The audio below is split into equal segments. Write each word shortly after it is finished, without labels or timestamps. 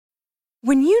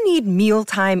When you need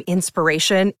mealtime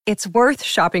inspiration, it's worth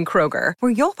shopping Kroger,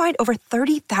 where you'll find over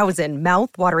 30,000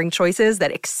 mouth-watering choices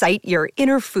that excite your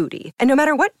inner foodie. And no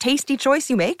matter what tasty choice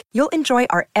you make, you'll enjoy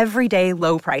our everyday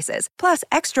low prices, plus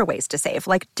extra ways to save,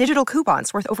 like digital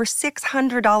coupons worth over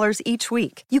 $600 each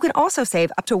week. You can also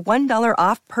save up to $1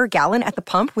 off per gallon at the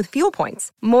pump with fuel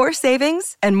points. More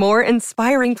savings and more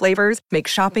inspiring flavors make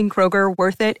shopping Kroger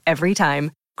worth it every time.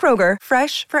 Kroger,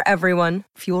 fresh for everyone.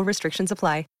 Fuel restrictions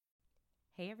apply.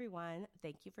 Hey everyone,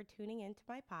 thank you for tuning in to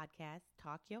my podcast,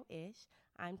 Talk Yo Ish.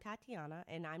 I'm Tatiana,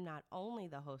 and I'm not only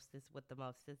the hostess with the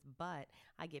mostest, but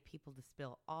I get people to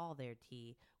spill all their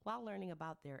tea while learning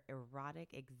about their erotic,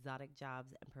 exotic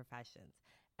jobs and professions.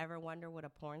 Ever wonder what a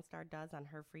porn star does on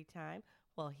her free time?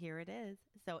 Well, here it is,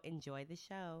 so enjoy the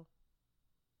show.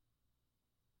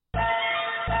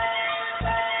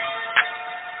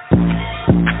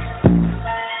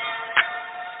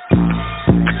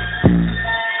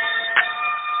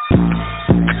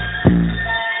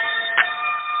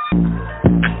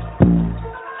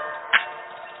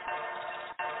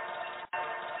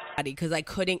 Because I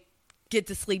couldn't get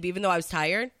to sleep even though I was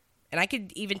tired, and I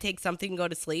could even take something and go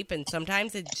to sleep, and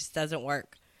sometimes it just doesn't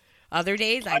work. Other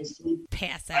days I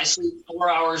pass out. I sleep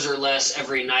 4 hours or less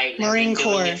every night. And Marine I've been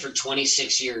Corps doing it for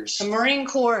 26 years. The Marine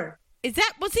Corps. Is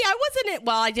that, well, see, I wasn't it.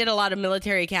 Well, I did a lot of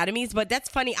military academies, but that's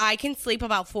funny. I can sleep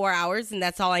about 4 hours, and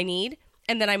that's all I need,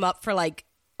 and then I'm up for like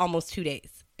almost 2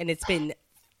 days, and it's been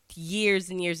years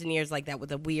and years and years like that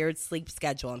with a weird sleep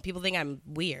schedule, and people think I'm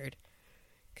weird.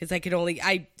 Because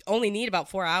I only need about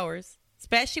 4 hours,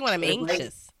 especially when I'm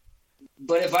anxious.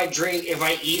 But if I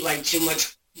eat like too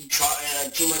much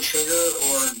sugar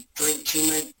or drink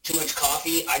too much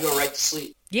coffee, I go right to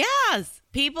sleep. Yes,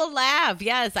 people laugh.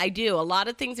 Yes, I do. A lot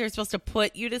of things that are supposed to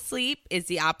put you to sleep is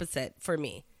the opposite for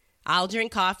me. I'll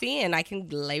drink coffee and I can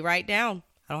lay right down.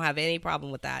 I don't have any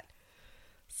problem with that.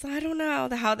 So I don't know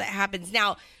how that happens.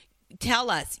 Now, tell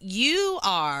us, you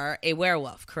are a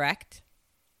werewolf, correct?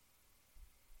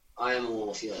 I am a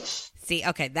wolf, yes. See,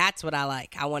 okay, that's what I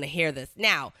like. I want to hear this.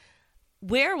 Now,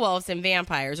 werewolves and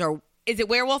vampires, or is it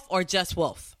werewolf or just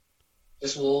wolf?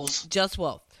 Just wolves. Just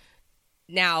wolf.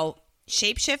 Now,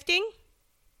 shape-shifting?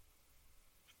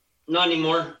 Not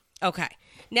anymore. Okay.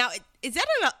 Now, is that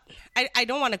I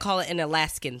don't want to call it an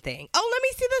Alaskan thing. Oh, let me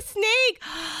see the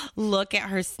snake. Look at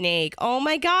her snake. Oh,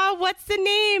 my God. What's the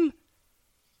name?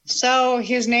 So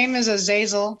his name is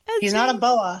Azazel. He's not a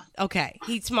boa. Okay.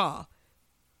 He's small.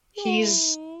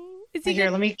 He's Is he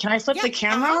here. Can I flip the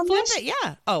camera on flip this? it.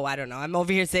 Yeah. Oh, I don't know. I'm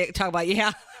over here talking about,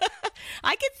 yeah.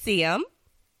 I can see him.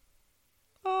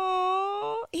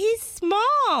 Oh, he's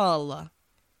small.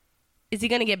 Is he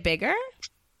going to get bigger?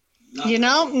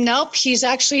 Nope. He's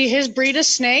actually, his breed is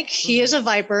snake. He is a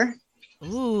viper.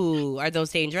 Ooh, are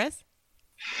those dangerous?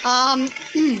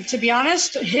 To be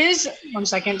honest, one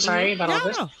second, sorry about all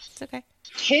this. No, it's okay.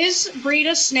 His breed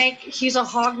of snake, he's a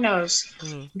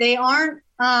hognose. They aren't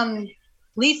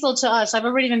lethal to us. I've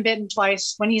already been bitten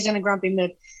twice when he's in a grumpy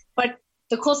mood. But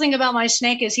the cool thing about my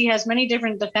snake is he has many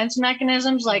different defense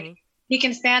mechanisms. Like he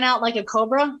can fan out like a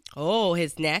cobra. Oh,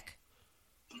 his neck?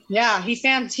 Yeah,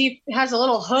 he has a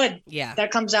little hood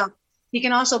that comes out. He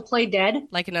can also play dead.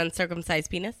 Like an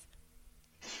uncircumcised penis?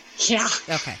 Yeah.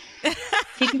 Okay.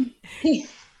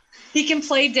 He can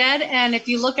play dead, and if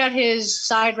you look at his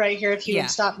side right here, if he would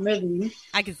stop moving.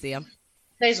 I can see him.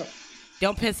 Hazel.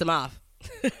 Don't piss him off.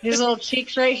 His little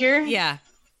cheeks right here. Yeah.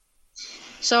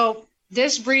 So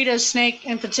this breed of snake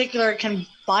in particular can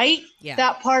bite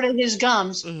that part of his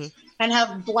gums and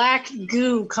have black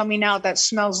goo coming out that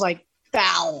smells like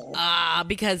foul.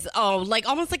 Because like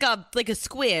almost like a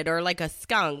squid or like a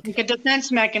skunk. Like a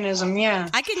defense mechanism, yeah.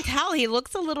 I can tell he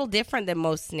looks a little different than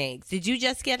most snakes. Did you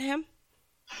just get him?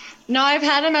 No, I've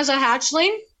had him as a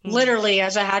hatchling, literally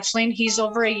as a hatchling. He's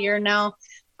over a year now.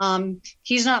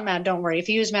 He's not mad. Don't worry. If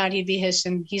he was mad, he'd be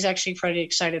hissing. He's actually pretty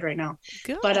excited right now.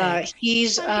 Good. But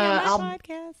he's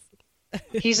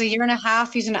he's a year and a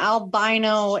half. He's an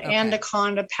albino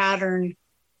anaconda pattern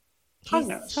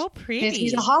hognose. So pretty.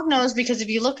 He's a hognose because if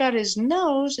you look at his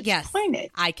nose, it's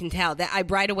pointed. I can tell that.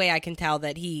 Right away I can tell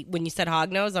that when you said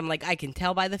hognose, I'm like, I can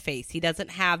tell by the face. He doesn't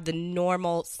have the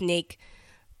normal snake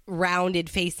rounded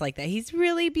face like that. He's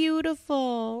really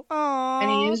beautiful. Aww. And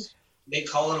he is. They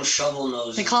call him shovel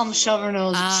nose. They call him shovel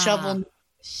nose. Shovel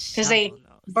because they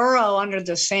burrow under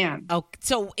the sand. Oh,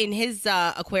 so in his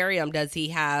aquarium,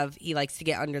 he likes to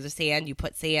get under the sand? You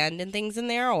put sand and things in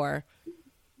there, or?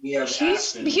 Yeah,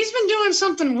 he's been doing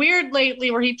something weird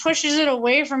lately where he pushes it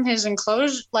away from his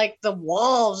enclosure, like the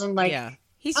walls, and like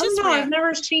he's just I've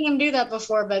never seen him do that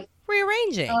before, but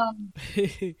rearranging.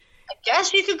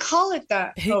 Guess you could call it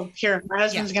that. Oh, here, my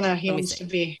husband's he wants to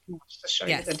show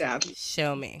you the dab.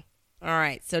 Show me. All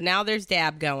right, so now there's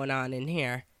dab going on in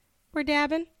here. We're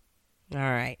dabbing? All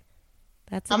right.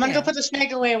 I'm going to go put the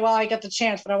snake away while I get the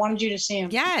chance, but I wanted you to see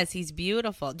him. Yes, he's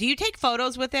beautiful. Do you take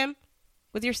photos with him?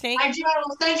 With your snake? I do. I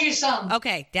will send you some.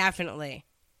 Okay, definitely.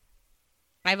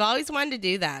 I've always wanted to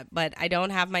do that, but I don't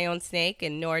have my own snake,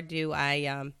 and nor do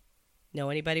I know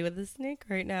anybody with a snake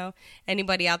right now.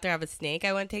 Anybody out there have a snake?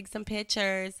 I want to take some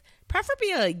pictures.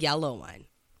 Preferably a yellow one.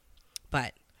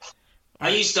 But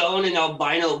I used to own an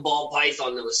albino ball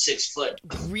python that was 6 foot.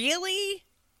 Really?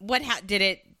 What did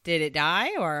it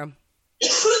die or?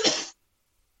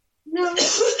 No.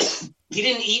 He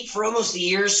didn't eat for almost a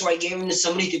year, so I gave him to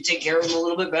somebody who could take care of him a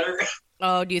little bit better.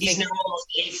 Oh, do you think? He's now almost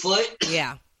 8 foot.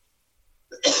 Yeah.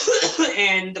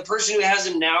 And the person who has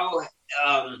him now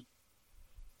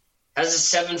has a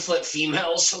 7 foot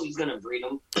female, so he's gonna breed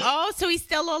him. Oh, so he's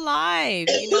still alive.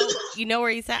 You know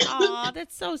where he's at. Oh,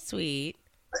 that's so sweet.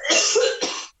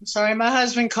 Sorry, my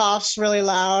husband coughs really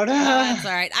loud. That's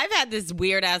all right. I've had this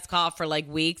weird ass cough for like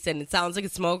weeks, and it sounds like a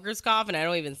smoker's cough, and I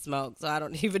don't even smoke, so I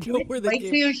don't even know where the. Wait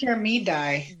till you hear me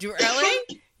die.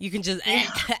 Really? You can just.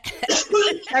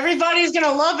 Everybody's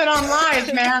gonna love it on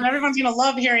live, man. Everyone's gonna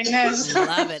love hearing this.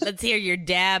 Love it. Let's hear your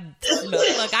dab.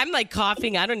 Look, I'm like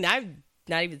coughing. I'm not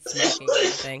even smoking or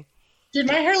anything. Dude,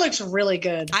 my hair looks really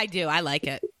good. I do. I like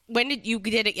it. When did you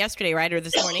did it yesterday, right, or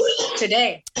this morning?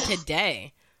 Today.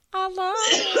 I love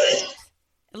it.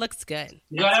 It looks good.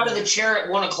 You got out of the chair at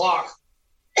 1 o'clock.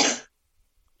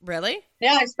 Really?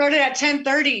 Yeah, I started at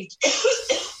 10:30.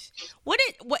 What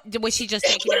was she just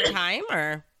taking her time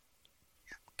or?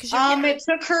 It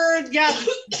took her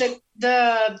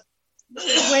the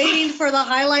waiting for the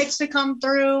highlights to come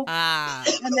through,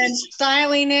 and then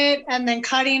styling it, and then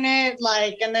cutting it,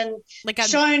 and then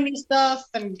showing me stuff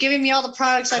and giving me all the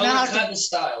products I know how to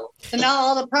style. And now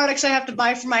all the products I have to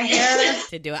buy for my hair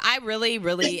to do it. I really,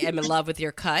 really am in love with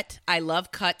your cut. I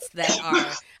love cuts that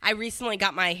are. I recently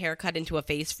got my hair cut into a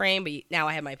face frame, but now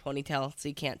I have my ponytail, so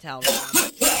you can't tell.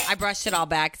 I brushed it all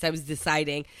back because I was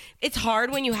deciding. It's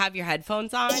hard when you have your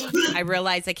headphones on. I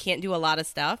realize I can't do a lot of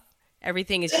stuff.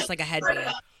 Everything is just like a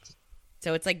headband.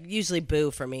 So it's like usually boo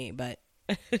for me, but.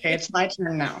 Okay, it's my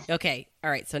turn now. Okay.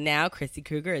 All right. So now Chrissy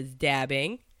Krueger is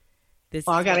dabbing.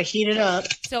 I got to heat it up.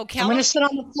 So I'm going to sit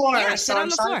on the floor. Yeah, sit on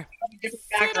the floor.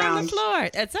 Sit on the floor.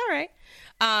 That's all right.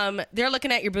 They're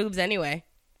looking at your boobs anyway.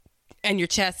 And your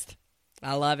chest.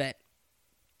 I love it.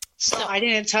 So I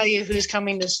didn't tell you who's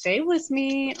coming to stay with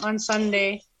me on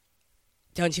Sunday.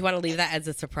 Don't you want to leave that as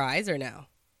a surprise or no?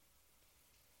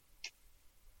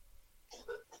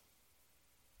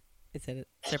 Is it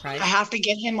a surprise? I have to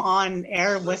get him on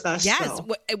air with us. Yes.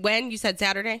 When? You said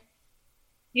Saturday?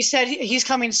 You said he's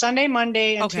coming Sunday,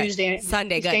 Monday, and Tuesday.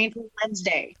 Sunday, he's good. staying till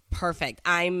Wednesday. Perfect.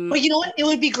 Well, you know what? It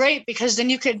would be great because then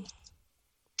you could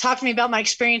talk to me about my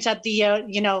experience at the,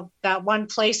 that one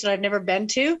place that I've never been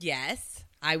to. Yes,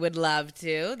 I would love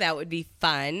to. That would be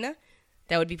fun.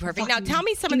 That would be perfect. Now, tell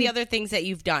me some of the other things that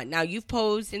you've done. Now, you've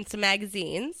posed in some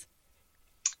magazines.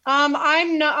 I'm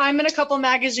in a couple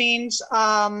magazines.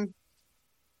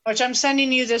 Which I'm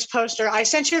sending you this poster. I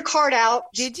sent your card out.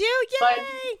 Did you?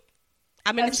 Yay!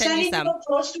 I'm going to send you some. I'm sending you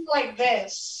a poster like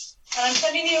this. And I'm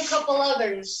sending you a couple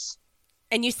others.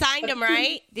 And you signed them,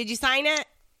 right? Did you sign it?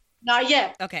 Not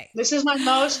yet. Okay. This is my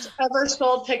most ever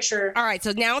sold picture. All right.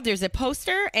 So now there's a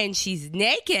poster and she's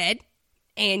naked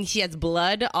and she has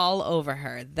blood all over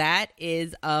her. That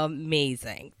is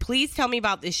amazing. Please tell me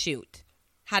about this shoot.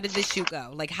 How did this shoot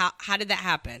go? Like, how did that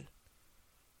happen?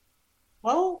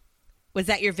 Well, was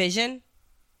that your vision?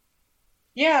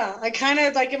 Yeah, I kind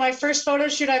of in my first photo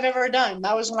shoot I've ever done.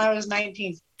 That was when I was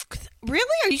 19.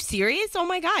 Really? Are you serious? Oh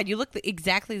my God, you look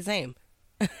exactly the same.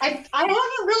 I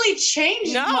haven't really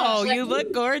changed much. You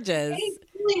look gorgeous.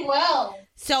 Really well.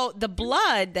 So the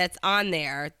blood that's on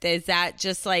there, is that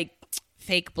just like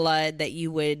fake blood that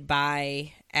you would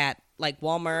buy at like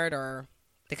Walmart or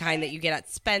the kind that you get at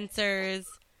Spencer's?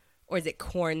 Or is it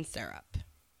corn syrup?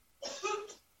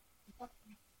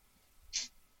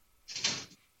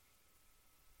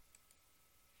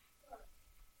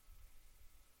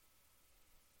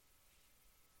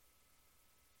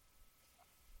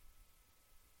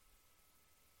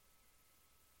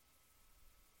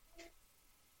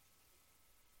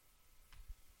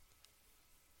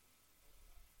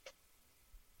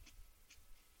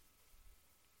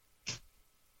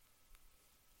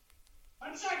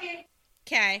 One second.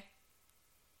 Okay.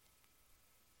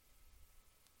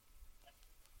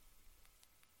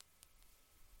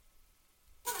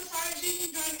 I'm sorry, you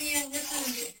can join me and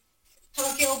listen to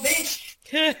Talk Yo Bitch.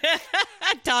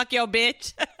 Talk Yo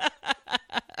Bitch.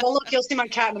 Well, look, you'll see my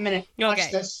cat in a minute. Watch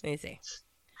Okay, this. let me see.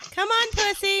 Come on,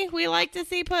 pussy. We like to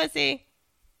see pussy.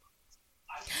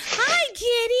 Hi,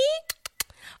 kitty.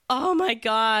 Oh, my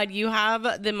God. You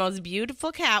have the most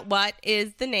beautiful cat. What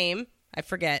is the name? I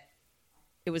forget.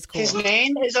 It was cool. His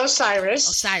name is Osiris.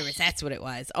 Osiris, that's what it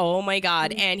was. Oh, my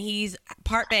God. And he's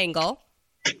part Bengal.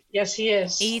 Yes, he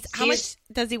is. How much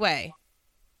does he weigh?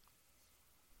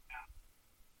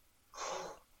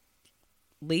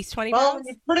 At least 20 Well, pounds?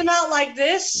 you put him out like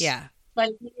this. Yeah.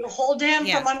 Like you hold him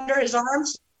from under his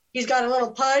arms. He's got a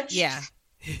little pudge. Yeah.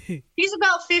 He's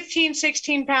about 15,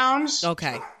 16 pounds.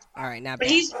 Okay. All right. Not But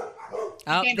bad. he's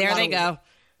Oh, there they go.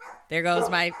 There goes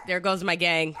my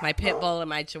gang, my pit bull and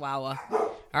my chihuahua.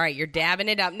 All right, you're dabbing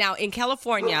it up. Now, in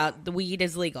California, the weed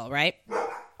is legal, right?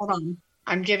 hold on.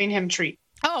 I'm giving him treat.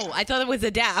 Oh, I thought it was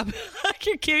a dab.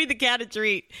 You're giving the cat a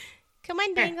treat. Come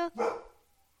on, Dangle.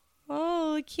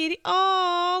 Oh, kitty.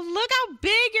 Oh, look how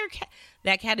big your cat.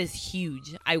 That cat is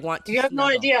huge. I want to. You have no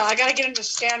snuggle. idea. I gotta get him to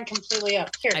stand completely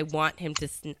up. Here. I want him to.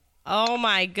 Oh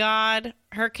my God,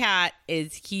 her cat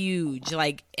is huge.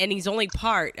 Like, and he's only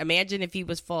part. Imagine if he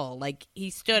was full. Like, he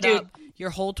stood Dude, up.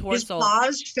 Your whole His torso.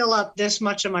 paws fill up this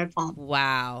much of my palm.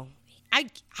 Wow. I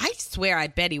swear I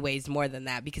bet he weighs more than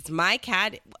that because my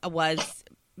cat was,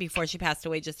 before she passed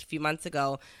away just a few months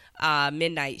ago,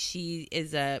 Midnight, she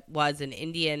was a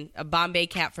Bombay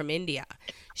cat from India.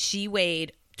 She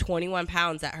weighed 21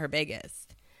 pounds at her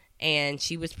biggest, and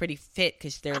she was pretty fit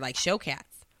because they're like show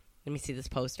cats. Let me see this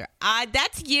poster.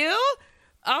 That's you?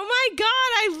 Oh my God,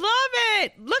 I love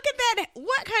it. Look at that.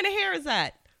 What kind of hair is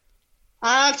that?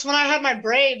 It's when I had my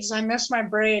braids. I miss my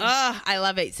braids. Oh, I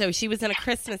love it. So she was in a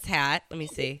Christmas hat. Let me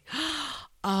see. Oh,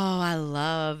 I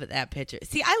love that picture.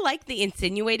 See, I like the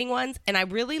insinuating ones, and I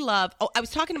really love... Oh, I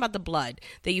was talking about the blood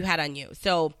that you had on you.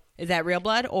 So is that real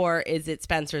blood, or is it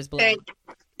Spencer's blood? Hey.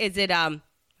 Is it... Let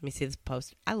me see this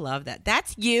post. I love that.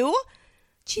 That's you?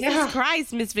 Jesus Yeah.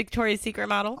 Christ, Miss Victoria's Secret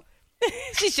model.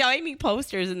 She's showing me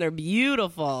posters, and they're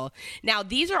beautiful. Now,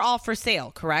 these are all for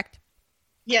sale, correct?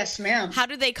 Yes, ma'am. How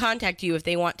do they contact you if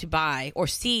they want to buy or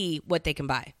see what they can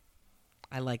buy?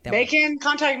 I like that. They one. can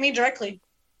contact me directly.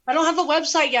 I don't have a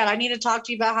website yet. I need to talk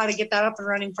to you about how to get that up and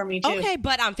running for me, too. Okay,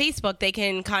 but on Facebook, they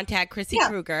can contact Chrissy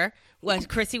Kruger,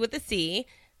 Chrissy with a C.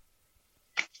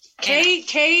 Kruger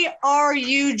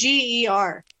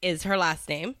Is her last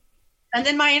name. And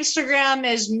then my Instagram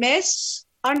is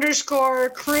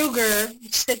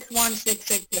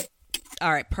Miss_Kruger61666.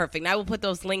 All right, perfect. I will put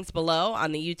those links below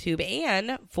on the YouTube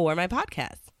and for my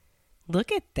podcast.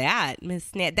 Look at that,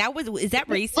 Miss Nat. Is that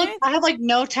recent? Look, I have like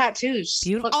no tattoos.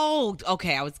 Beautiful. Look. Oh,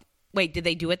 okay. Wait, did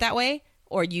they do it that way?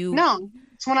 Or you? No,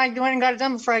 it's when I went and got it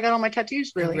done before I got all my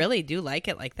tattoos, really. I really do like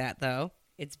it like that, though.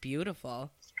 It's beautiful.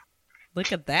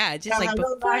 Look at that. Just Yeah, like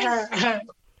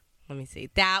let me see.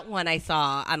 That one I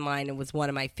saw online and was one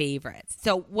of my favorites.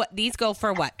 So these go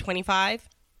for what? 25?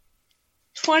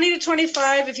 20 to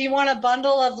 25 if you want a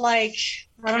bundle of like,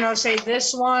 I don't know, say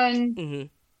this one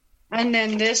and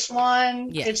then this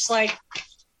one. Yeah. It's like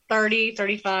 30,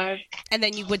 35. And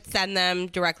then you would send them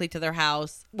directly to their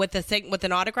house with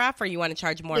an autograph, or you want to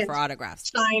charge more for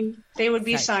autographs? Signed. They would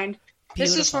be signed.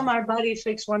 This is for my buddy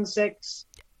 616.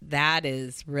 That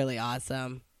is really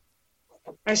awesome.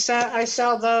 I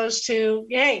sell those to,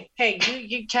 hey,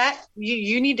 you cat,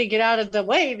 you need to get out of the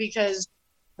way because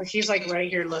he's like right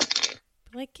here, look.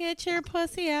 Like, get your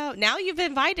pussy out. Now you've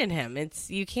invited him.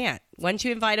 You can't. Once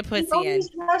you invite a pussy He always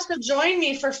has to join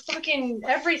me for fucking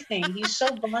everything. He's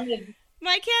so bonded.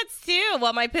 My cats too.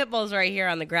 Well, my pit bull's right here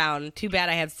on the ground. Too bad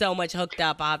I have so much hooked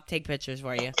up. I'll have to take pictures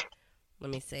for you.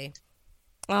 Let me see.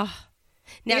 Oh,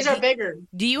 now, These are bigger.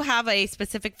 Do you have a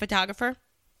specific photographer?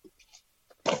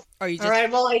 Or you just... All right,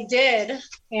 well, I did,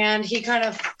 and he kind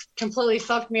of completely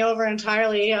fucked me over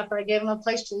entirely after I gave him a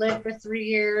place to live for 3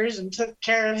 years and took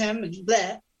care of him and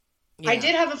bleh. Yeah. I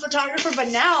did have a photographer, but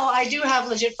now I do have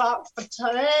legit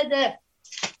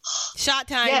Shot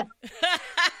time. Yes.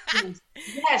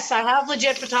 Yes, I have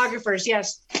legit photographers,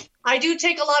 yes. I do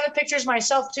take a lot of pictures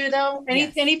myself, too, though.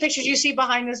 Any pictures you see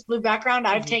behind this blue background,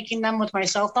 I've taken them with my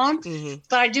cell phone.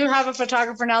 But I do have a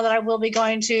photographer now that I will be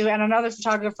going to, and another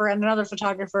photographer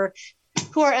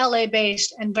who are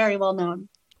LA-based and very well known.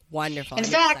 Wonderful. In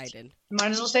fact, I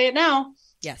might as well say it now.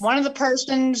 Yes. One of the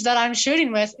persons that I'm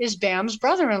shooting with is Bam's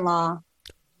brother-in-law.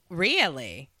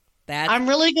 Really? I'm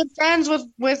really good friends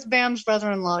with Bam's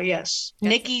brother-in-law, yes.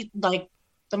 Nikki, like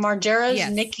the Margeras,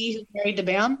 yes. Nikki, who's married to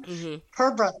Bam,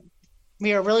 her brother.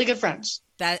 We are really good friends.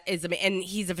 That is amazing. And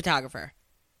he's a photographer.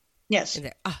 Yes.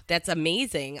 Oh, that's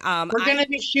amazing. We're going to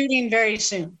be shooting very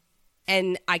soon.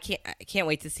 And I can't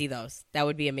wait to see those. That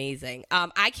would be amazing.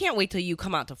 I can't wait till you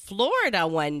come out to Florida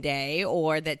one day,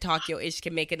 or that Tokyo-ish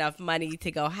can make enough money to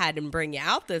go ahead and bring you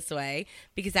out this way,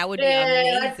 because that would be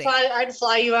amazing. I'd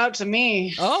fly you out to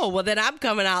me. Oh, well, then I'm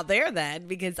coming out there then,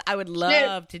 because I would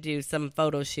love to do some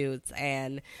photo shoots.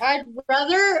 And I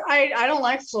don't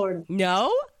like Florida.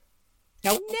 No?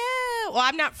 Nope. No. Well,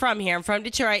 I'm not from here. I'm from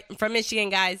Detroit. I'm from Michigan,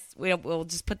 guys. We'll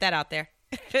just put that out there.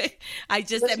 I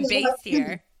just am based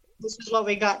here. This is what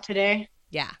we got today.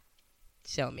 Yeah.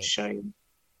 Show me. Show you.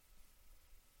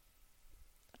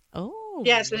 Oh.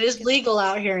 Yes, it is legal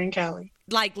out here in Cali.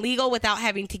 Like legal without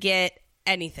having to get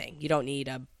anything. You don't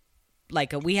need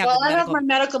we have. Well, I have my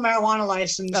medical marijuana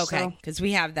license. Okay, because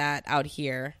we have that out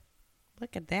here.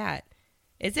 Look at that.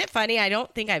 Is it funny? I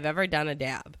don't think I've ever done a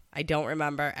dab. I don't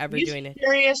remember ever doing it.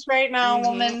 Serious right now,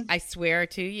 woman? I swear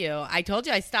to you. I told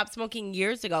you I stopped smoking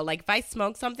years ago. Like if I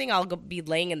smoke something, I'll be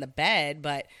laying in the bed,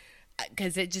 but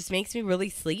because it just makes me really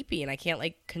sleepy and I can't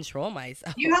control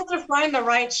myself. You have to find the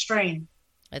right strain.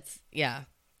 Last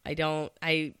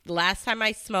time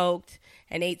I smoked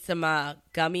and ate some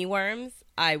gummy worms,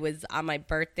 I was on my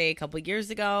birthday a couple years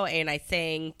ago, and I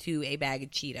sang to a bag of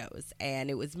Cheetos, and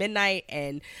it was midnight,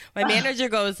 and my manager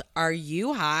goes, "Are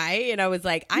you high?" And I was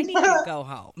like, "I need to go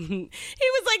home." He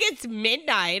was like, "It's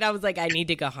midnight." I was like, "I need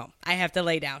to go home. I have to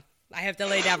lay down. I have to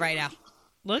lay down right now."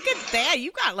 Look at that.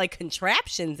 You got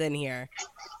contraptions in here.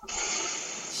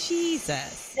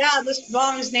 Jesus. Yeah, this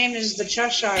bong's name is the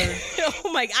Cheshire.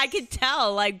 Oh my, I could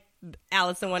tell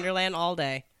Alice in Wonderland all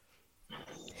day.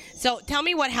 So tell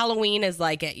me what Halloween is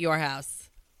like at your house.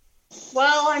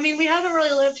 Well, I mean, we haven't really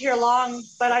lived here long,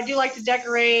 but I do like to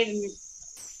decorate, and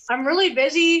I'm really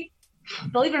busy.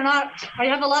 Believe it or not, I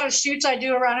have a lot of shoots I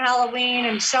do around Halloween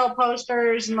and sell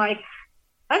posters, and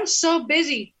I'm so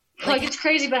busy. It's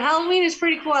crazy, but Halloween is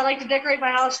pretty cool. I like to decorate my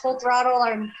house full throttle.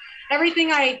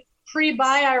 Everything I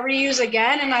pre-buy, I reuse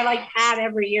again, and I add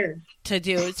every year. To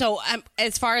do. So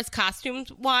as far as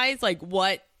costumes wise,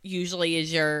 what usually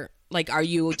is your, are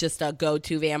you just a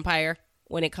go-to vampire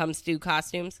when it comes to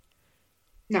costumes?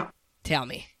 No. Tell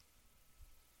me.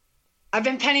 I've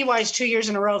been Pennywise 2 years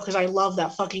in a row because I love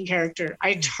that fucking character.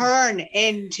 I turn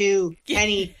into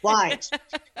Pennywise.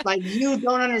 You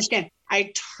don't understand.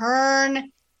 I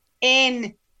turn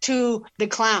into the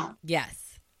clown.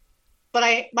 Yes.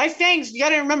 But my fangs, you got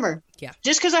to remember. Yeah.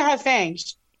 Just because I have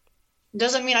fangs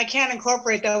doesn't mean I can't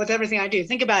incorporate that with everything I do.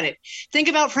 Think about it. Think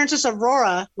about Princess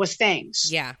Aurora with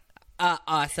fangs. Yeah.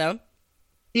 Awesome.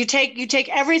 You take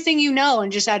everything you know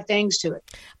and just add fangs to it.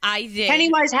 I did.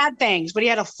 Pennywise had fangs, but he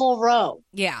had a full row.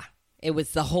 Yeah. It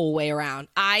was the whole way around.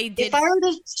 I did. If I were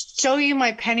to show you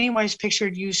my Pennywise picture,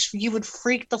 you would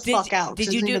freak the fuck out.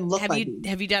 Did you do?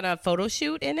 Have you done a photo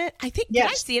shoot in it? I think. Yes.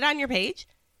 Did I see it on your page?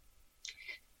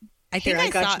 I think I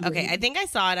saw it. Okay, I think I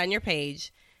saw it on your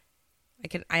page.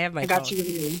 I have my phone. I got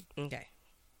you. Okay. I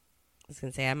was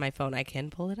gonna say I have my phone. I can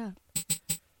pull it up.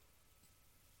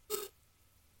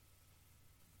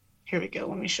 Here we go.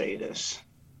 Let me show you this.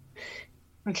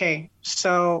 Okay,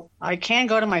 so I can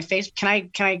go to my face. Can I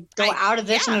go out of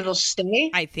this and it'll stay?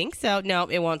 I think so. No,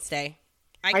 it won't stay.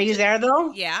 Are you there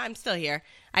though? Yeah, I'm still here.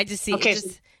 I just see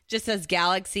it just says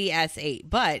Galaxy S8,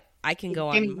 but I can go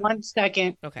on. Give me 1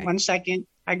 second. Okay. 1 second.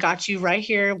 I got you right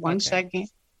here. One second.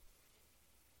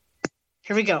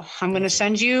 Here we go. I'm going to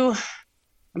send you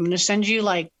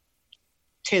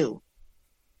 2.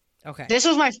 Okay. This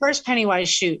was my first Pennywise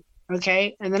shoot.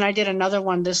 Okay. And then I did another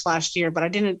one this last year, but I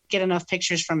didn't get enough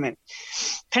pictures from it.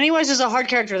 Pennywise is a hard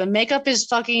character. The makeup is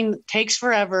takes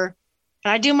forever.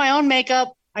 And I do my own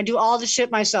makeup. I do all the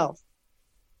shit myself.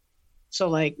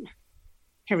 So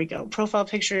here we go. Profile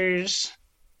pictures.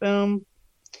 Boom.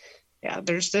 Yeah,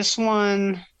 there's this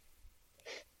one.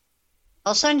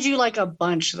 I'll send you a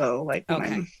bunch though.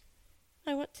 Okay.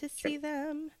 I want to see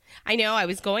them. I know I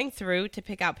was going through to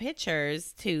pick out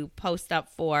pictures to post up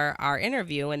for our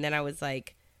interview, and then I was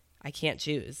like, I can't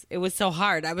choose. It was so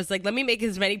hard. I was like, let me make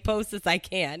as many posts as I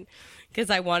can because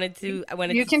I wanted to.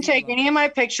 You can take any of my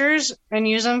pictures and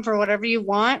use them for whatever you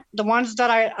want. The ones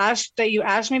that you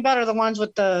asked me about are the ones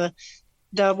with the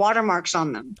watermarks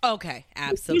on them. Okay,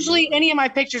 absolutely. Usually any of my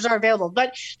pictures are available,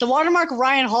 but the watermark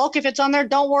Ryan Hulk, if it's on there,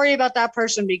 don't worry about that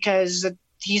person because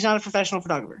he's not a professional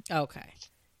photographer. Okay.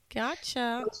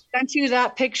 Gotcha. I sent you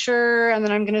that picture, and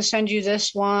then I'm going to send you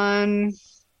this one.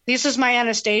 This is my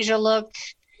Anastasia look.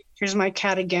 Here's my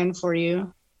cat again for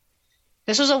you.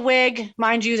 This was a wig.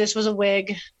 Mind you, this was a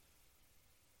wig.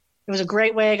 It was a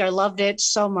great wig. I loved it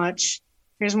so much.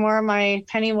 Here's more of my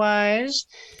Pennywise.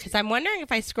 Because I'm wondering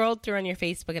if I scrolled through on your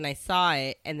Facebook and I saw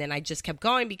it, and then I just kept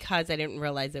going because I didn't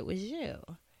realize it was you.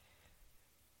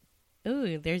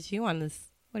 Ooh, there's you on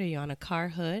this. What are you on, a car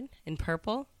hood in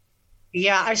purple?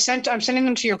 Yeah, I'm sending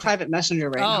them to your private messenger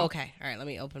right now. Oh, okay. All right, let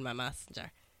me open my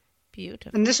messenger.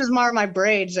 Beautiful. And this is more of my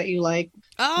braids that you like.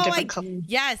 Oh, different colors.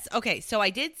 Yes. Okay, so I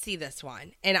did see this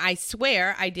one, and I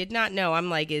swear I did not know. I'm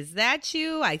like, is that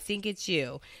you? I think it's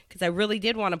you, because I really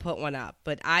did want to put one up,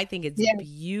 but I think it's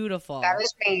beautiful. That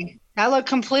is me. I look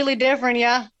completely different,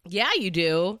 yeah. Yeah, you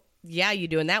do. Yeah, you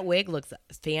do. And that wig looks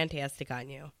fantastic on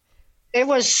you. It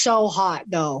was so hot,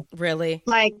 though. Really?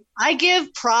 Like, I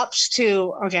give props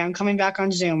to... Okay, I'm coming back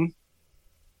on Zoom.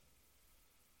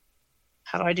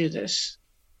 How do I do this?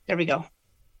 There we go.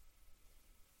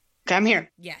 Okay, I'm here.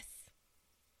 Yes.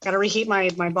 Got to reheat my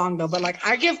bongo. But, like,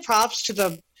 I give props to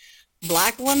the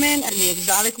black women and the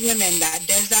exotic women that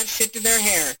does that shit to their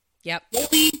hair. Yep.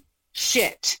 Holy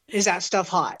shit, is that stuff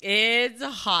hot? It's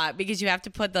hot because you have to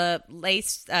put the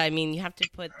lace, you have to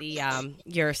put the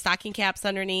your stocking caps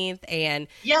underneath. And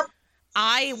Yep.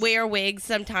 I wear wigs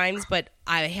sometimes, but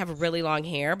I have really long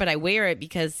hair, but I wear it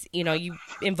because, you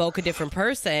invoke a different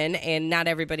person, and not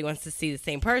everybody wants to see the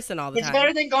same person all the time. It's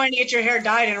better than going to get your hair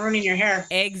dyed and ruining your hair.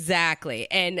 Exactly.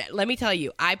 And let me tell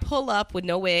you, I pull up with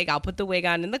no wig. I'll put the wig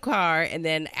on in the car, and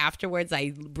then afterwards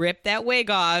I rip that wig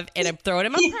off and I throw it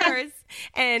in my purse.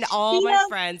 And all my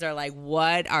friends are like,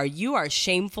 "What are you? Are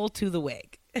shameful to the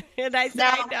wig." And I said,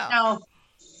 "I know." No.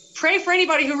 Pray for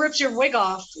anybody who rips your wig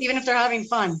off, even if they're having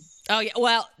fun. Oh, yeah.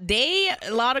 Well, a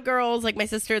lot of girls, like my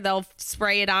sister, they'll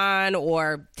spray it on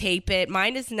or tape it.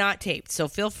 Mine is not taped, so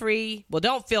feel free. Well,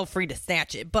 don't feel free to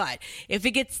snatch it, but if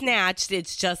it gets snatched,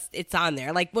 it's on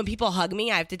there. Like when people hug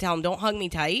me, I have to tell them, don't hug me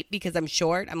tight because I'm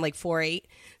short. I'm like 4'8".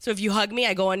 So if you hug me,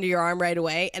 I go under your arm right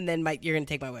away, and then you're going to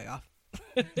take my wig off.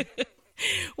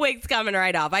 Wig's coming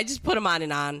right off. I just put them on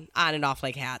and off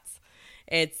like hats.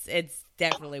 It's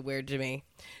definitely weird to me.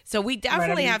 So we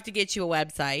definitely have to get you a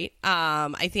website.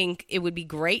 I think it would be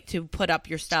great to put up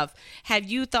your stuff. Have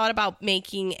you thought about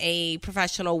making a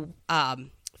professional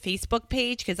Facebook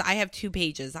page? Because I have 2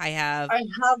 pages. I have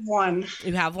one.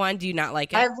 You have one? Do you not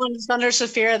like it? I have one that's under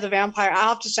Saphira the Vampire. I'll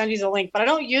have to send you the link, but I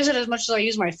don't use it as much as I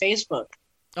use my Facebook.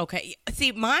 Okay.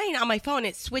 See, mine on my phone,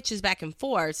 it switches back and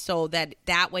forth so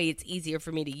that way it's easier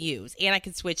for me to use. And I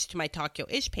can switch to my Talk Yo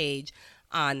Ish page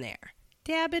on there.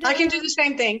 Dab it up. I can do the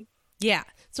same thing. Yeah.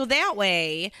 So that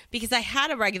way, because I had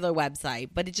a regular website,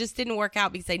 but it just didn't work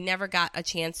out because I never got a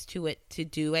chance to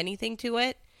do anything to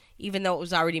it, even though it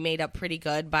was already made up pretty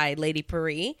good by Lady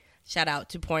Paris. Shout out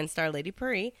to porn star Lady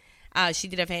Paris. She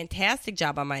did a fantastic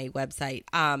job on my website.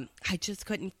 I just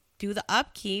couldn't do the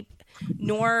upkeep,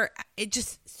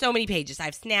 just so many pages. I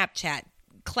have Snapchat,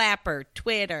 Clapper,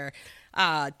 Twitter,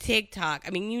 TikTok. I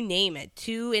mean, you name it.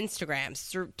 2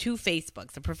 Instagrams, 2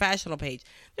 Facebooks, a professional page.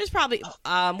 There's probably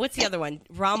what's the other one?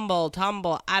 Rumble,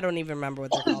 Tumble. I don't even remember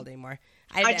what they're called anymore.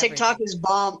 My TikTok is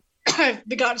bomb. I've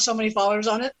gotten so many followers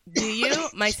on it. Do you?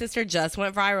 My sister just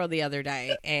went viral the other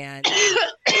day, and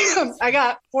I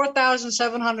got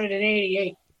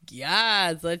 4,788.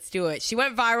 Yes, let's do it. She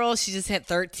went viral. She just hit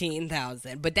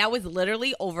 13,000, but that was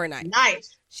literally overnight.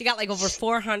 Nice. She got like over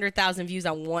 400,000 views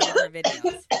on one of her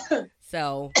videos.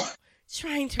 So,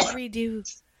 trying to redo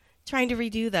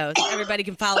those. Everybody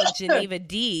can follow Geneva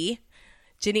 _D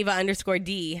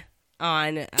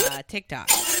on TikTok.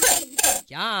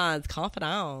 Yeah, it's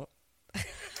confident.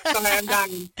 Sorry, I'm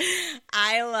dying.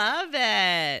 I love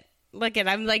it. Look at,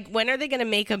 I'm like, when are they going to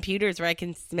make computers where I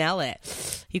can smell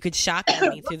it? You could shotgun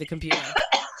me through the computer.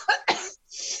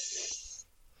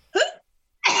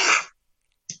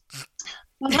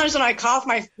 Sometimes when I cough,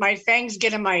 my fangs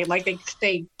get in my, like,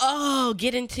 they Oh,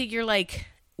 get into your, like,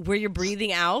 where you're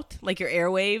breathing out? Like your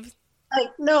airwaves?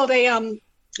 No, they,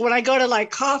 when I go to,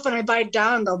 like, cough and I bite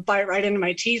down, they'll bite right into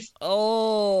my teeth.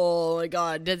 Oh, my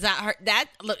God. Does that hurt?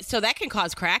 So that can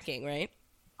cause cracking, right?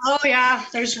 Oh, yeah.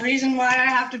 There's a reason why I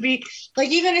have to be, like,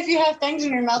 even if you have things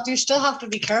in your mouth, you still have to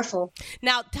be careful.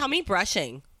 Now, tell me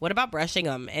brushing. What about brushing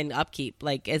them and upkeep?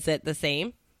 Like, is it the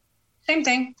same? Same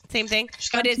thing. Same thing?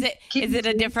 But is it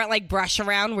a different, like, brush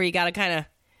around where you got to kind of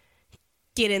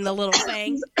get in the little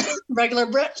thing? Regular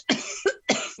brush.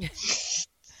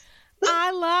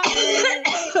 I love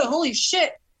it. Holy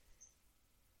shit.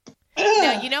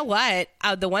 Now, you know what?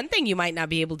 The one thing you might not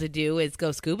be able to do is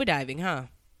go scuba diving, huh?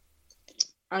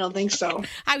 I don't think so.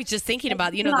 I was just thinking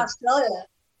about,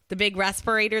 the big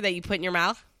respirator that you put in your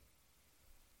mouth.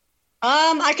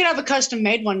 I could have a custom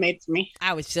made one made for me.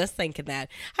 I was just thinking that.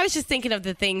 I was just thinking of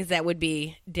the things that would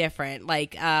be different,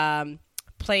 like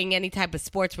playing any type of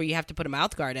sports where you have to put a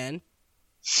mouth guard in.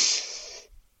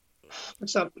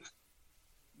 What's up?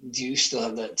 Do you still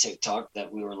have that TikTok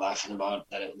that we were laughing about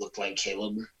that it looked like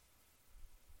Caleb?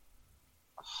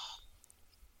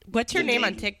 What's your name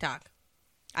on TikTok?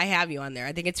 I have you on there.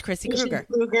 I think it's Chrissy Krueger.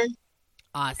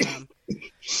 Awesome.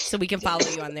 So we can follow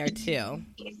you on there too.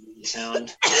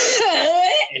 Sound.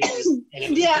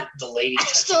 Yeah. The lady. I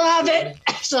still have it.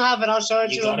 I'll show it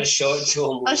to him. You gotta show it to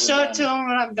him. I'll show it to him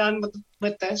when I'm done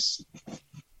with this.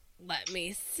 Let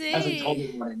me see. I haven't told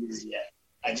him what it is yet.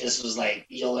 I just was like,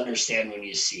 you'll understand when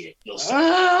you see it. You'll see.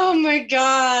 Oh my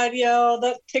God, yo,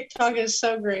 that TikTok is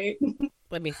so great.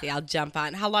 Let me see. I'll jump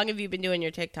on. How long have you been doing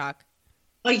your TikTok?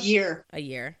 A year. A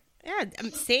year. Yeah,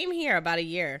 same here. About a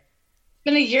year. It's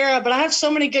been a year, but I have so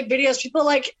many good videos. People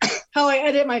like how I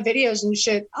edit my videos and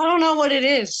shit. I don't know what it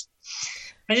is.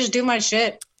 I just do my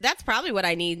shit. That's probably what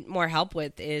I need more help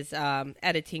with is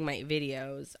editing my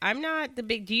videos. I'm not the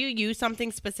big. Do you use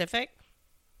something specific?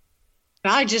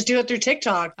 I just do it through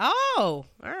TikTok. Oh,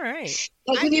 all right.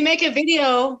 Like when you make a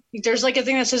video, there's like a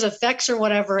thing that says effects or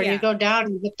whatever, and Yeah. you go down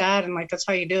and you get that, and like that's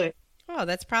how you do it. Oh,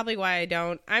 that's probably why I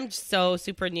don't. I'm so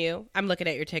super new. I'm looking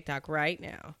at your TikTok right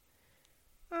now.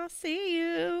 I'll see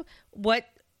you. Which?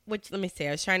 Let me see.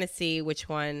 I was trying to see which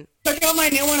one. Check out my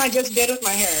new one I just did with my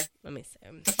hair. Let me see.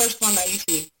 The first one that you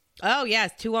see. Oh,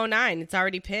 yes, 209. It's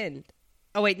already pinned.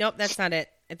 Oh, wait, nope, that's not it.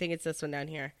 I think it's this one down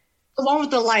here. The one with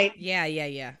the light. Yeah.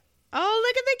 Oh,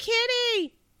 look at the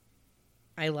kitty.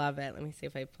 I love it. Let me see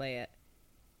if I play it.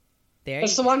 There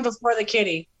It's the one before the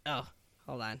kitty. Oh,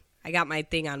 hold on. I got my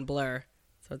thing on blur,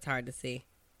 so it's hard to see.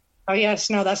 Oh, yes.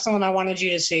 No, that's the one I wanted you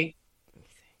to see.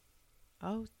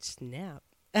 Oh, snap.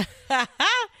 I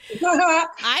need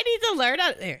to learn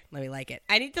how... There, let me like it.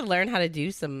 I need to learn how to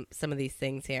do some of these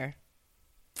things here.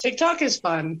 TikTok is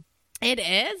fun. It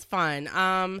is fun.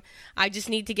 I just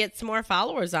need to get some more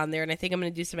followers on there, and I think I'm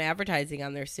going to do some advertising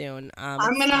on there soon.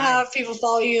 I'm going to have people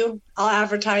follow you. I'll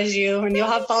advertise you, and you'll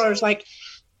have followers. Like,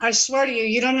 I swear to you,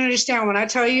 you don't understand. When I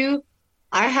tell you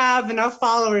I have enough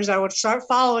followers, I would start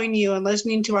following you and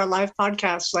listening to our live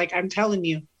podcasts. Like, I'm telling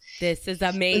you. This is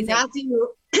amazing.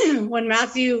 When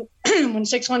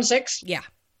 616, yeah.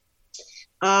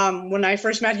 When I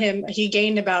first met him, he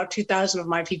gained about 2,000 of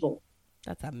my people.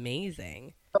 That's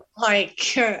amazing. Like,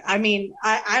 I mean,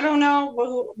 I don't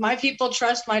know. My people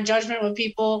trust my judgment with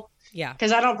people. Yeah.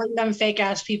 Because I don't bring them fake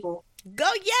ass people. Go,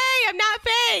 yay! I'm not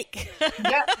fake.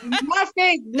 Yeah, not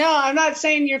fake. No, I'm not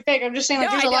saying you're fake. I'm just saying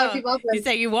like, there's a lot of people out there. You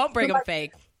say you won't bring them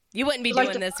fake. You wouldn't be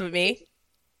doing this with me.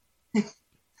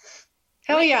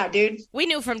 Hell yeah, dude. We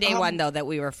knew from day one, though, that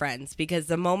we were friends because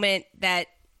the moment that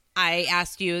I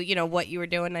asked you, you know, what you were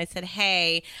doing, I said,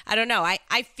 hey, I don't know.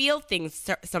 I feel things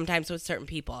sometimes with certain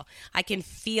people. I can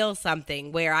feel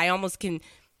something where I almost can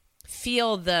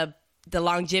feel the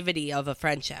longevity of a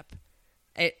friendship.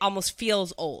 It almost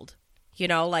feels old, you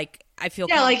know, like I feel.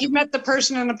 Yeah, like you met the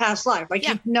person in a past life. Like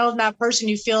you know that person,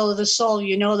 you feel the soul,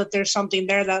 you know that there's something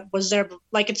there that was there.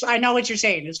 Like I know what you're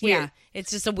saying. It's weird. Yeah,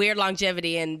 it's just a weird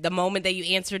longevity. And the moment that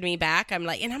you answered me back, I'm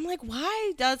like,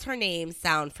 why does her name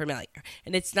sound familiar?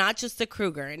 And it's not just the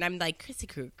Krueger. And I'm like, Chrissy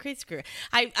Krueger.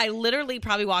 I literally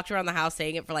probably walked around the house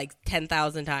saying it for like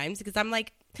 10,000 times because I'm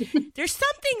like, there's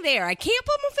something there. I can't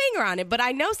put my finger on it, but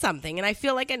I know something. And I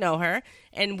feel like I know her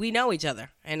and we know each other.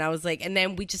 And I was like, and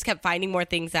then we just kept finding more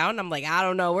things out. And I'm like, I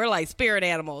don't know. We're like spirit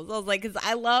animals. I was like, because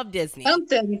I love Disney.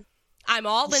 I'm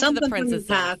all into the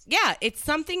princesses. Yeah, it's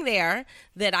something there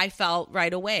that I felt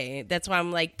right away. That's why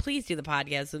I'm like, please do the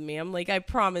podcast with me. I'm like, I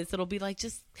promise it'll be like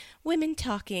just women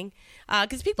talking.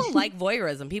 Because people like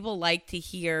voyeurism. People like to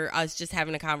hear us just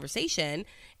having a conversation.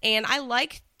 And I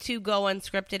like to go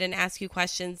unscripted and ask you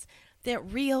questions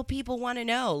that real people want to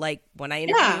know. Like when I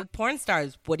interview porn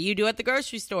stars, what do you do at the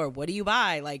grocery store? What do you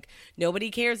buy? Like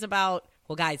nobody cares about,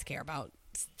 well, guys care about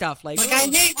stuff like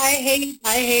I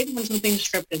hate when something's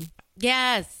scripted.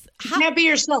 Yes. You can't be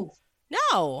yourself.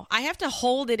 No, I have to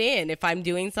hold it in if I'm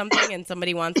doing something and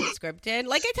somebody wants it scripted.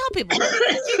 Like I tell people,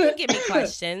 you can give me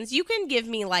questions. You can give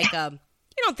me like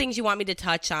things you want me to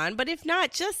touch on. But if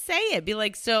not, just say it. Be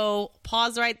like, so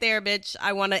pause right there, bitch.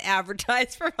 I want to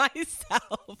advertise for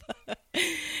myself.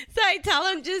 So I tell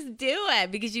them just do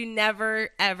it because you never,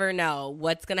 ever know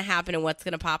what's going to happen and what's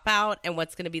going to pop out and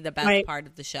what's going to be the best part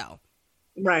of the show.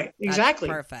 Right. Exactly.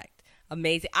 That's perfect.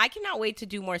 Amazing. I cannot wait to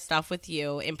do more stuff with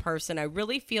you in person. I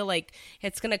really feel like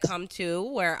it's going to come to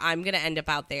where I'm going to end up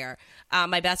out there.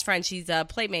 My best friend, she's a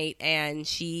playmate, and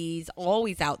she's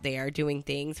always out there doing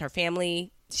things. Her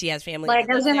family, she has family. Like,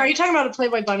 are you talking about a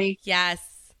Playboy bunny? Yes,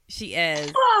 she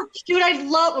is. Oh, dude, I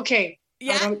love, okay.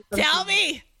 Yeah, tell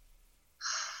me.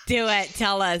 Do it.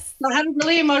 Tell us. I had a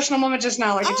really emotional moment just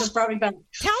now. Like, it just brought me back.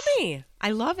 Tell me.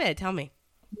 I love it. Tell me.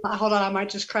 Hold on. I might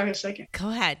just cry a second. Go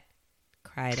ahead.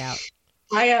 Cry it out.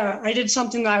 I did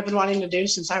something that I've been wanting to do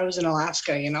since I was in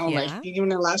Alaska, you know, like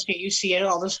even in Alaska, you see it,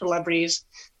 all the celebrities,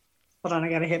 Hold on, I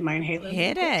gotta hit my inhaler.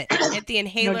 Hit it. Hit the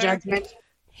inhaler. No judgment.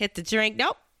 Hit the drink.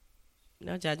 Nope.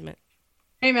 No judgment.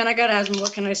 Hey man, I got asthma.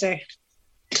 What can I say?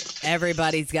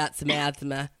 Everybody's got some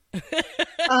asthma.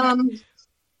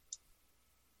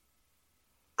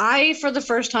 I, for the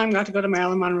first time, got to go to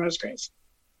Marilyn Monroe's grave.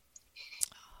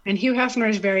 And Hugh Hefner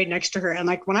is buried next to her. And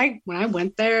like when I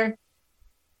went there,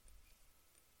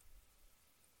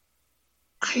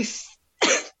 I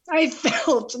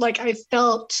felt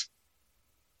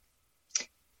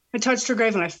I touched her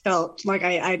grave and I felt like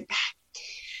I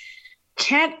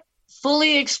can't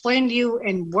fully explain to you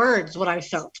in words what I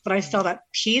felt, but I felt at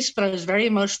peace, but I was very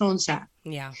emotional and sad.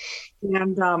 Yeah.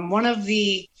 And one of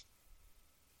the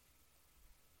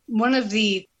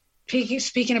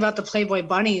speaking about the Playboy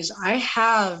bunnies, I'm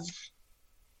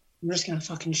just gonna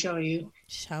fucking show you.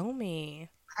 Show me.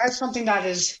 I have something that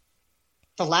is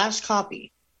the last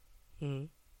copy.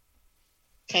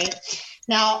 Okay.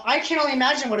 Now I can only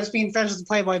imagine what it's being friends with the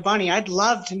Playboy bunny. I'd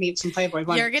love to meet some Playboy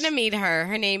bunnies. You're gonna meet her.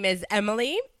 Her name is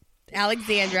Emily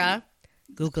Alexandra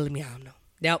Guglielmo.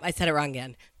 Nope, I said it wrong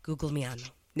again. Guglielmo.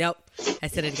 Nope, I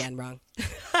said it again wrong.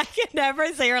 I can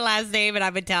never say her last name, and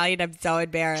I'm Italian. I'm so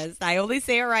embarrassed. I only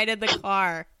say it right in the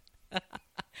car.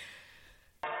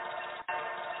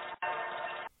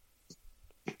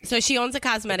 So she owns a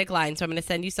cosmetic line, so I'm going to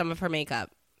send you some of her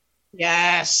makeup.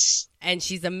 Yes. And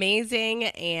she's amazing,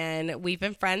 and we've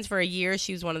been friends for a year.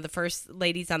 She was one of the first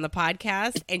ladies on the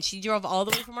podcast, and she drove all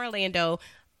the way from Orlando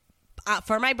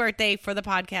for my birthday for the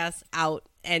podcast out.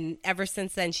 And ever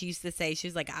since then, she used to say, she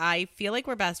was like, I feel like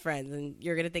we're best friends, and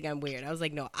you're going to think I'm weird. I was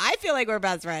like, no, I feel like we're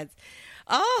best friends.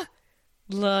 Oh,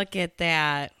 look at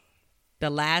that.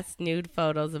 The last nude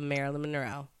photos of Marilyn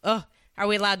Monroe. Oh, are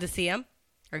we allowed to see them?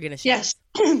 Are going to show? Yes.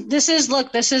 This is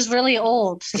really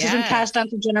old. This has been passed down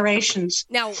through generations.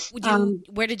 Now,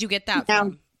 where did you get that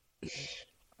from?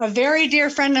 A very dear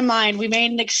friend of mine, we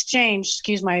made an exchange.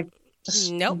 Excuse my...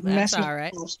 Nope, that's all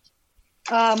right.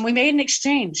 We made an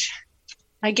exchange.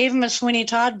 I gave him a Sweeney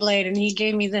Todd blade, and he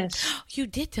gave me this. You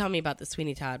did tell me about the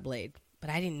Sweeney Todd blade, but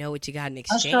I didn't know what you got in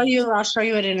exchange. I'll show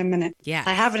you it in a minute. Yeah.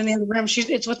 I have it in the other room.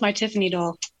 It's with my Tiffany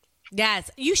doll. Yes.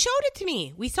 You showed it to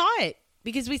me. We saw it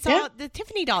because we saw the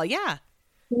Tiffany doll. Yeah.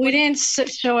 We didn't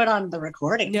show it on the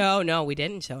recording. No, we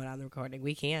didn't show it on the recording.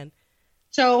 We can.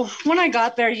 So when I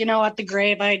got there, at the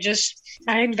grave,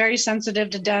 I'm very sensitive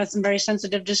to death and very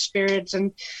sensitive to spirits.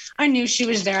 And I knew she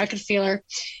was there. I could feel her.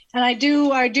 And I do,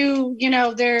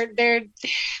 they're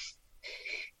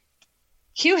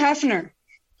Hugh Hefner.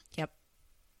 Yep.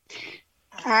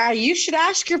 You should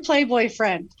ask your Playboy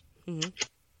friend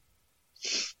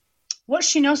what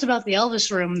she knows about the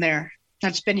Elvis room there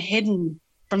that's been hidden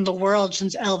from the world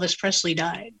since Elvis Presley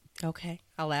died. Okay.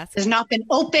 I'll ask. Has not been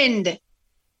opened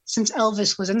since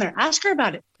Elvis was in there. Ask her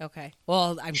about it. Okay.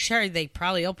 Well, I'm sure they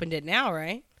probably opened it now,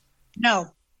 right?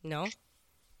 No. Nope.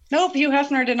 Hugh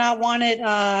Hefner did not want it.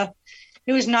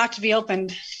 It was not to be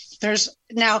opened.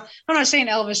 Now, I'm not saying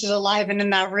Elvis is alive and in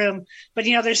that room, but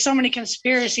there's so many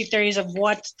conspiracy theories of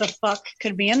what the fuck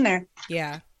could be in there.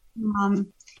 Yeah.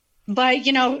 But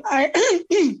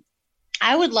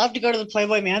I would love to go to the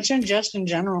Playboy Mansion just in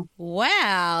general.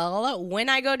 Well, when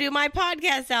I go do my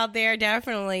podcast out there,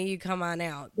 definitely you come on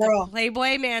out. Girl. The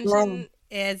Playboy Mansion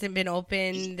hasn't been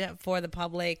opened for the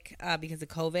public because of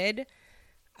COVID.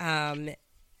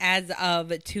 As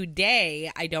of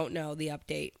today, I don't know the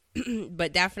update,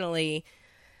 but definitely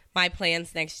my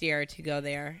plans next year are to go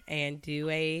there and do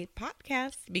a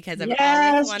podcast because I've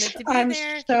always wanted to be there. I'm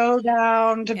so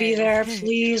down to be there.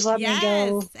 Please let me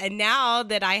go. And now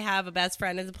that I have a best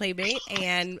friend as a playmate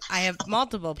and I have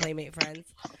multiple playmate friends,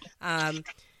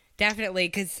 definitely,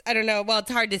 because I don't know, well, it's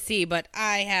hard to see, but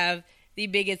I have the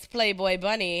biggest Playboy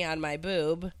bunny on my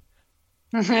boob.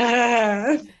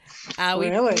 Really?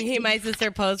 Me and my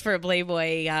sister posed for a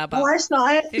Playboy about I saw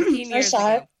it. 15 years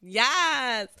ago. It.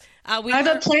 Yes. I have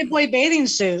a Playboy bathing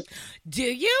suit. Do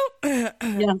you? Yeah.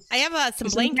 I have some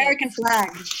blankets. American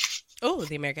flag. Oh,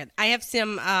 the American. I have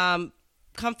some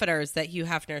comforters that Hugh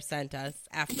Hefner sent us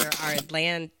after our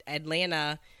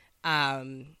Atlanta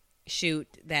shoot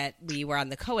that we were on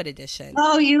the Coed edition.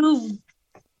 Oh, you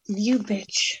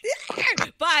bitch.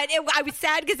 But I was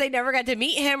sad because I never got to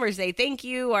meet him or say thank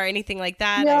you or anything like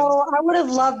that. No, I would have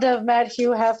loved to have met Hugh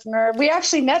Hefner. We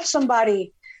actually met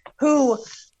somebody who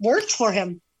worked for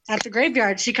him at the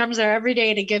graveyard. She comes there every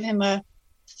day to give him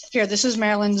here, this is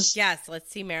Marilyn's. Yes, let's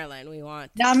see Marilyn. We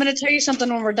want. Now I'm going to tell you something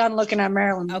when we're done looking at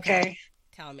Marilyn. Okay.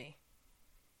 Tell me.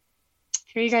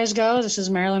 Here you guys go. This is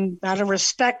Marilyn out of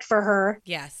respect for her.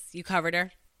 Yes. You covered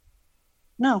her?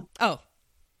 No. Oh,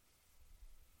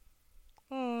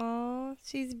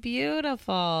 she's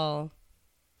beautiful.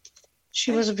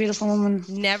 She was a beautiful woman.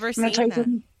 Never seen that.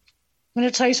 I'm going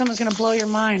to tell you something that's going to blow your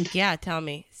mind. Yeah, tell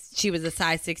me. She was a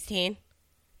size 16?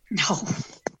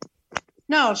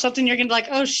 No, something you're going to be like,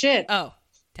 oh, shit. Oh,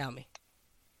 tell me.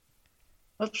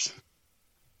 Oops.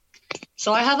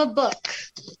 So I have a book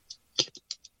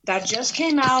that just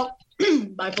came out,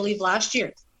 I believe, last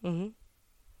year. Mm-hmm.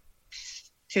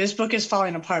 See, this book is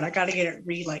falling apart. I got to get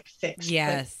it fixed.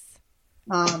 Yes.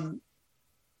 But,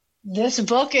 this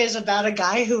book is about a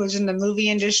guy who was in the movie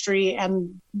industry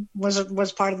and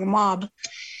was part of the mob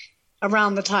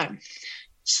around the time.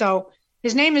 So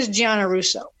his name is Gianni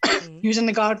Russo. Mm-hmm. He was in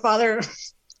The Godfather,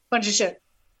 bunch of shit.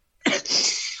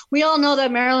 We all know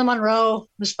that Marilyn Monroe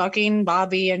was fucking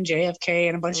Bobby and JFK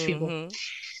and a bunch of people.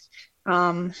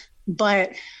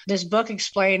 But this book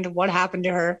explained what happened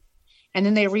to her, and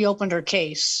then they reopened her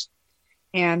case.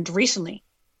 And recently, it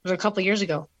was a couple of years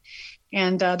ago.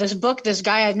 And this book, this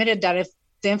guy admitted that if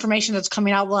the information that's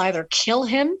coming out will either kill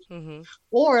him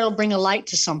or it'll bring a light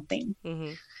to something.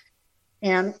 Mm-hmm.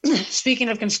 And speaking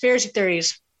of conspiracy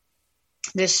theories,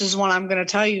 this is one I'm going to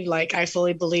tell you, like, I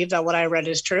fully believe that what I read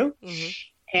is true. Mm-hmm.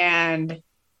 And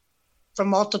from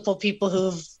multiple people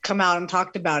who've come out and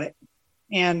talked about it.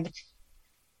 And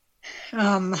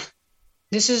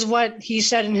this is what he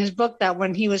said in his book, that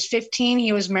when he was 15,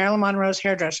 he was Marilyn Monroe's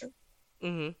hairdresser.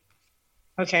 Mm-hmm.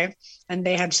 Okay. And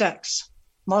they had sex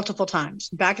multiple times.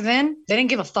 Back then, they didn't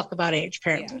give a fuck about age,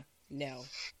 apparently. Yeah, no.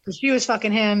 Because she was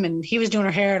fucking him and he was doing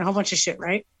her hair and a whole bunch of shit,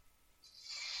 right?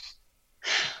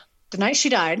 The night she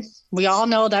died, we all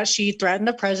know that she threatened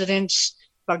the presidents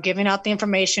about giving out the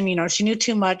information. You know, she knew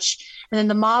too much. And then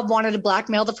the mob wanted to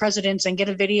blackmail the presidents and get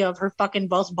a video of her fucking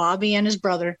both Bobby and his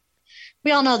brother.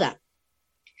 We all know that.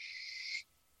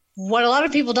 What a lot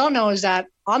of people don't know is that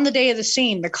on the day of the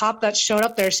scene, the cop that showed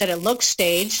up there said it looked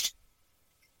staged.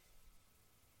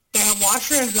 The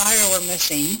washer and dryer were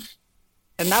missing,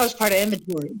 and that was part of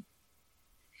inventory.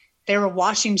 They were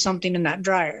washing something in that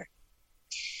dryer.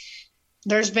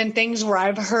 There's been things where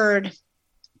I've heard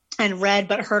and read,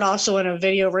 but heard also in a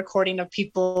video recording of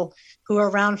people who were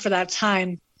around for that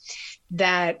time,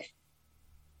 that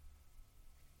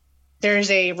there's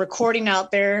a recording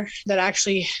out there that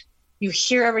actually you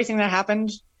hear everything that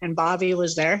happened, and Bobby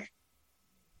was there.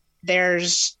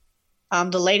 There's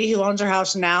the lady who owns her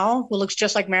house now, who looks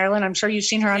just like Marilyn. I'm sure you've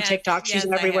seen her on TikTok. She's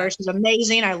everywhere. She's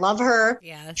amazing. I love her.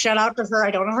 Yes. Shout out to her.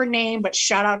 I don't know her name, but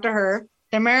shout out to her.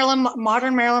 The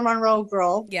modern Marilyn Monroe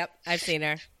girl. Yep, I've seen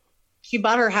her. She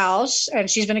bought her house, and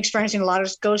she's been experiencing a lot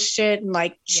of ghost shit. And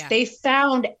they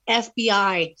found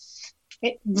FBI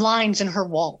lines in her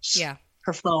walls. Yeah.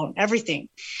 Her phone, everything.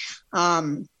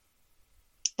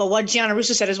 But what Gianni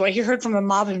Russo said is what he heard from the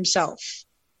mob himself.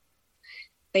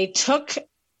 They took,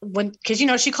 because, you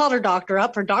know, she called her doctor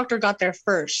up. Her doctor got there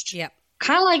first. Yep.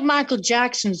 Kind of like Michael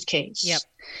Jackson's case. Yep.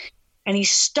 And he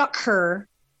stuck her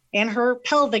in her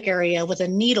pelvic area with a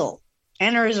needle.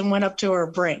 Aneurysm went up to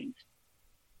her brain.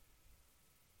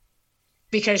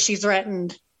 Because she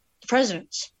threatened the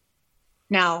presidents.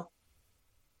 Now,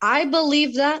 I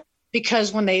believe that.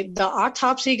 Because when the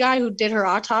autopsy guy who did her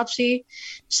autopsy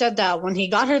said that when he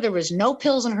got her, there was no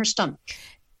pills in her stomach.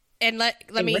 And let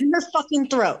me in her fucking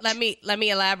throat. Let me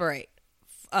elaborate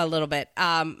a little bit.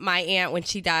 My aunt, when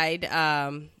she died,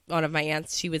 one of my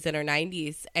aunts, she was in her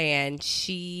 90s, and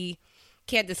she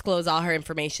can't disclose all her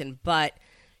information, but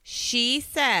she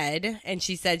said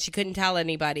she couldn't tell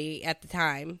anybody at the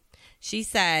time. She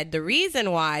said the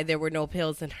reason why there were no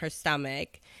pills in her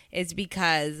stomach is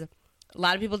because a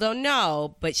lot of people don't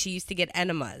know, but she used to get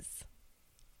enemas.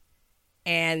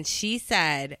 And she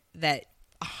said that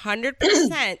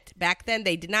 100% back then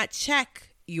they did not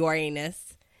check your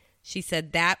anus. She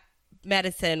said that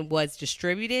medicine was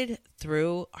distributed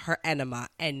through her enema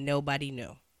and nobody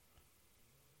knew.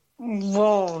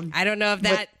 Whoa. I don't know if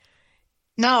that...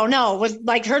 No. With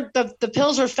like the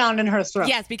pills were found in her throat.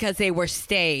 Yes, because they were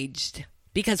staged.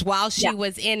 Because while she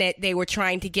was in it, they were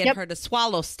trying to get her to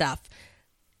swallow stuff.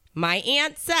 My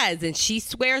aunt says, and she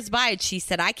swears by it, she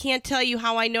said, I can't tell you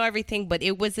how I know everything, but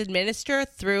it was administered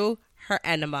through her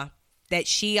enema. That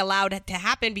she allowed it to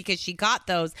happen because she got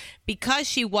those because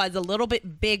she was a little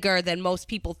bit bigger than most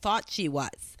people thought she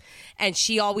was. And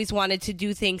she always wanted to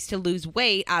do things to lose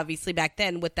weight. Obviously, back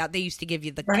then, they used to give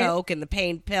you the Coke and the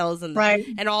pain pills and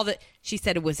and all that. She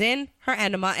said it was in her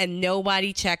enema and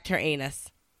nobody checked her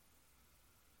anus.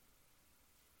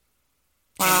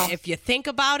 Wow. And if you think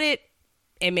about it,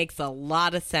 it makes a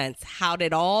lot of sense. How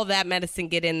did all that medicine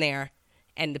get in there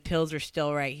and the pills are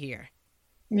still right here?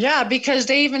 Yeah, because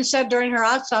they even said during her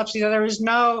autopsy that there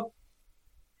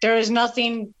was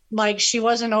nothing, like she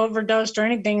wasn't overdosed or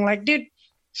anything. Like, dude,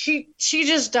 She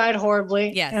just died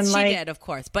horribly. Yes, and she did, of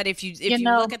course. But if you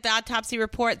look at the autopsy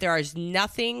report, there is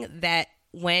nothing that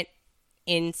went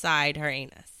inside her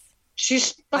anus.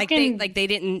 She's fucking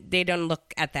they don't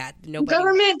look at that.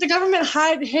 Nobody. The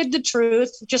government hid the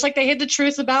truth, just like they hid the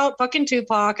truth about fucking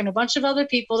Tupac and a bunch of other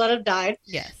people that have died.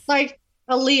 Yes, like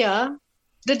Aaliyah.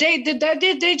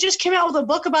 They just came out with a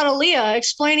book about Aaliyah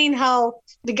explaining how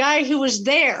the guy who was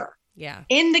there,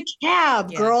 in the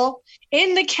cab, girl,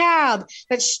 in the cab.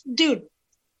 Dude.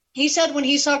 He said when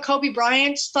he saw Kobe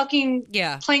Bryant's fucking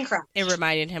plane crash, it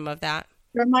reminded him of that.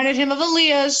 Reminded him of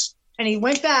Aaliyah's, and he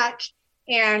went back.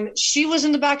 And she was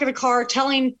in the back of the car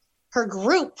telling her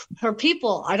group, her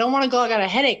people, I don't want to go. I got a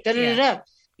headache. Da, da, da, da.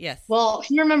 Yes. Well,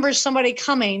 he remembers somebody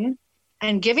coming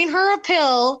and giving her a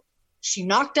pill. She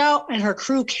knocked out and her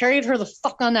crew carried her the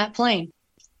fuck on that plane.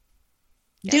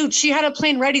 Yeah. Dude, she had a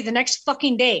plane ready the next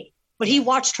fucking day, but he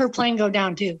watched her plane go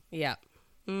down too. Yeah.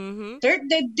 Mm-hmm.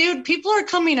 Dude, people are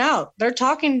coming out. They're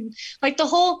talking like the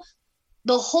whole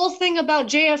thing about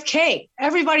JFK.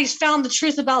 Everybody's found the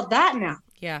truth about that now.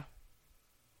 Yeah.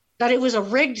 That it was a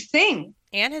rigged thing.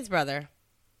 And his brother.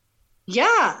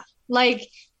 Yeah. Like,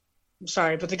 I'm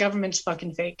sorry, but the government's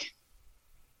fucking fake.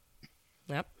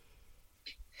 Yep.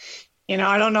 You know,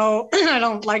 I don't know. I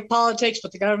don't like politics,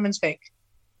 but the government's fake.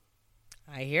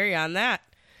 I hear you on that.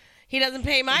 He doesn't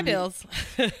pay my bills.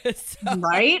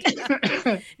 Right?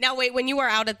 Now, wait, when you were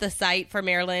out at the site for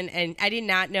Marilyn, and I did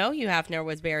not know Hugh Hefner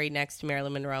was buried next to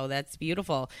Marilyn Monroe. That's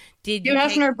beautiful. Hugh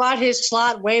Hefner bought his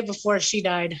slot way before she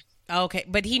died. Okay,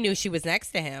 but he knew she was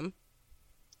next to him.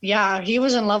 Yeah, he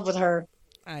was in love with her.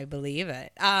 I believe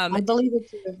it. I believe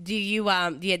it too.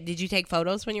 Did you take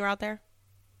photos when you were out there?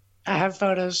 I have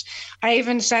photos. I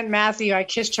even sent Matthew. I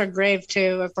kissed her grave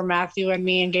too for Matthew and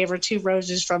me, and gave her 2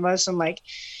 roses from us. And like,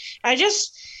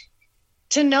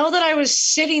 to know that I was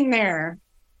sitting there,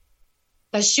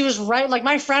 that she was right. Like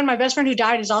my best friend who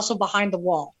died is also behind the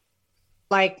wall.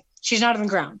 Like she's not in the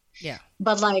ground. Yeah.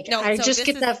 But like, no, I just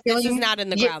get that feeling. This is not in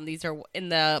the ground. These are in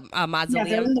the mausoleum.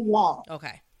 Yeah, they're in the wall.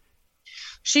 Okay.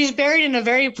 She's buried in a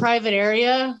very private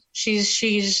area.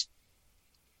 She's.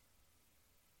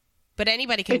 But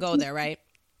anybody can go there, right?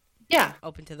 Yeah.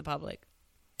 Open to the public.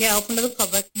 Yeah, open to the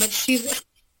public. But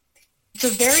it's a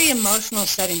very emotional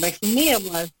setting. Like for me, it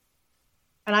was.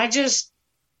 And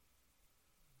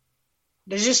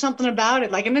there's just something about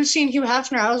it. Like, and then seeing Hugh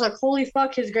Hefner, I was like, holy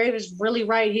fuck, his grave is really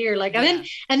right here. Like, and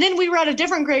then we were at a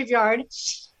different graveyard,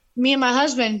 me and my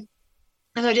husband,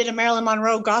 and I did a Marilyn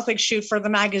Monroe Gothic shoot for the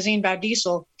magazine Bad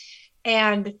Diesel.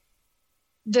 And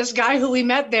this guy who we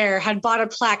met there had bought a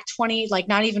plaque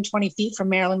not even 20 feet from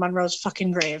Marilyn Monroe's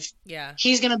fucking grave. Yeah.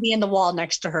 He's going to be in the wall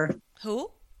next to her. Who?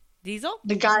 Diesel?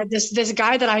 The guy, this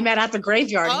guy that I met at the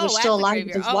graveyard who was still alive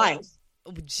with his wife.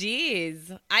 Oh,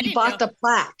 jeez. He bought the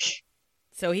plaque.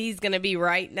 So he's going to be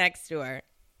right next to her.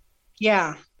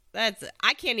 Yeah. I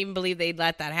can't even believe they'd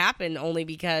let that happen, only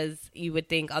because you would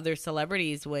think other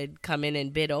celebrities would come in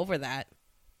and bid over that.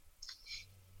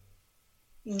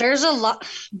 There's a lot,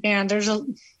 man.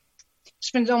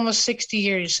 It's been almost 60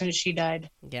 years since she died.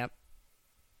 Yep.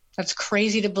 That's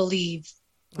crazy to believe.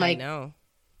 I know.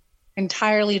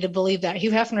 Entirely to believe that. Hugh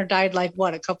Hefner died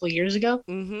a couple of years ago?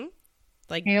 Mm-hmm.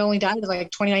 He only died in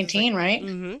 2019, right?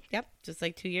 Mm-hmm. Yep. Just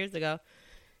 2 years ago.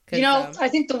 I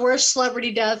think the worst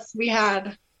celebrity death we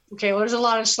had, there's a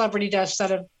lot of celebrity deaths that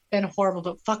have been horrible,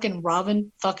 but fucking Robin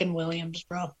fucking Williams,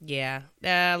 bro. Yeah.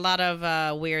 A lot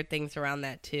of weird things around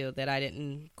that too that I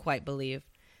didn't quite believe.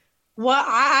 What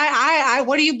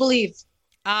what do you believe?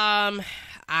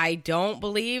 I don't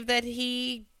believe that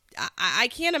I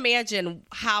can't imagine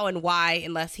how and why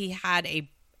unless he had a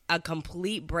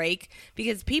complete break,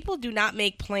 because people do not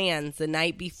make plans the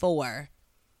night before.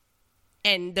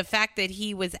 And the fact that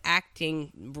he was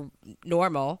acting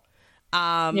normal,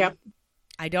 yep.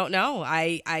 I don't know.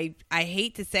 I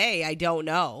hate to say I don't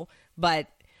know, but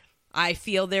I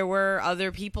feel there were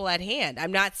other people at hand.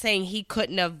 I'm not saying he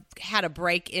couldn't have had a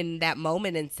break in that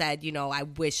moment and said, I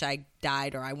wish I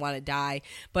died or I want to die.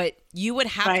 But you would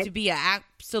have to be an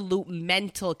absolute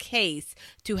mental case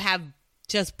to have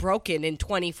just broken in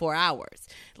 24 hours.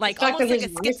 Like the fact that his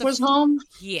wife was home?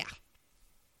 Yeah.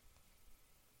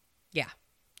 Yeah.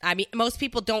 I mean, most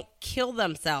people don't kill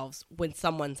themselves when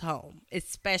someone's home,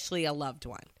 especially a loved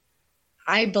one.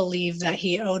 I believe that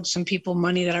he owed some people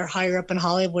money that are higher up in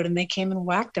Hollywood, and they came and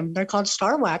whacked him. They're called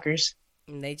star whackers.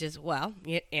 And they just,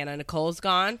 Anna Nicole's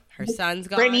gone. Her son's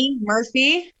gone. Brittany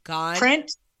Murphy. Gone.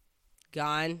 Prince.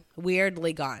 Gone.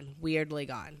 Weirdly gone. Yep.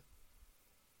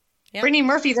 Brittany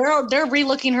Murphy, they're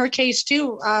relooking her case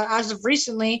too, as of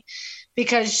recently,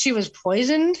 because she was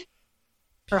poisoned.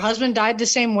 Her husband died the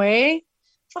same way.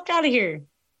 Fuck out of here.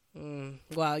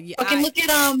 Well, yeah, Fucking look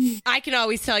at I can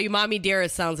always tell you, Mommy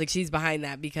Dearest sounds like she's behind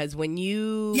that because when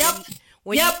you.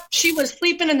 Yep. She was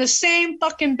sleeping in the same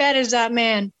fucking bed as that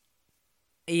man.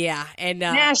 Yeah, and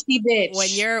nasty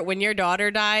bitch. When your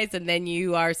daughter dies, and then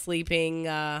you are sleeping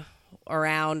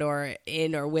around or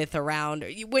in or with around,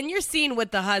 when you're seen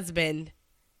with the husband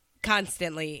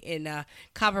constantly in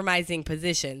compromising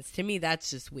positions, to me that's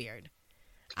just weird.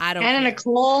 I don't. Anna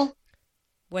Nicole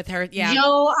with her, yeah.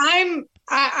 Yo,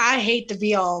 I hate to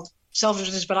be all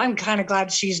selfish, but I'm kind of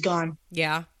glad she's gone.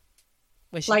 Yeah.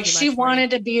 Like she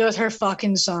wanted to be with her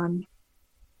fucking son.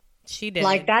 She did.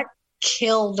 Like that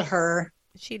killed her.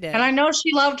 She did. And I know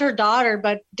she loved her daughter,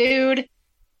 but dude,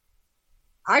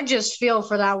 I just feel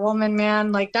for that woman,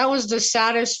 man. Like that was the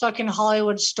saddest fucking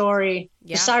Hollywood story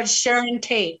besides Sharon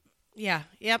Tate. Yeah.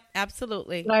 Yep.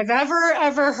 Absolutely. That I've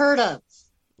ever heard of.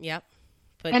 Yep.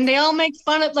 And they all make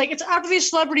fun of, like, it's after these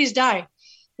celebrities die.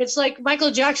 It's like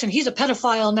Michael Jackson. He's a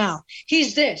pedophile now.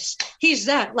 He's this. He's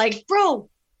that. Like, bro,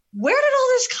 where did all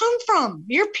this come from?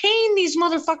 You're paying these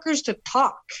motherfuckers to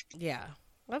talk. Yeah,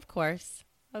 of course.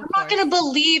 I'm not going to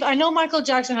believe. I know Michael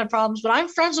Jackson had problems, but I'm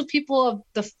friends with people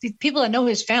the people that know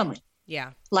his family.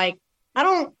 Yeah. Like, I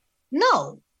don't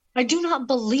know. I do not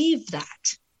believe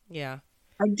that. Yeah.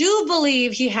 I do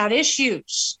believe he had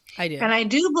issues. I do. And I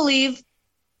do believe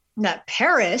that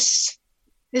Paris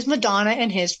is Madonna and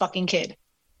his fucking kid.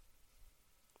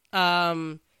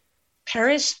 Paris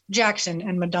Jackson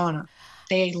and Madonna.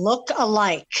 They look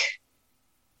alike.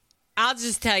 I'll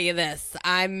just tell you this.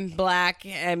 I'm black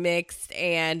and mixed,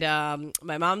 and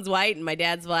my mom's white and my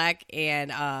dad's black.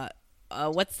 And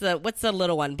what's the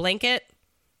little one? Blanket?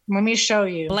 Let me show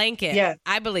you. Blanket. Yeah.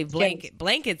 I believe Blanket. Yes.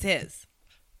 Blanket's his.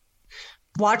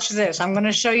 Watch this. I'm going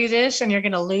to show you this, and you're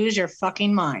going to lose your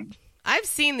fucking mind. I've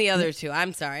seen the other two.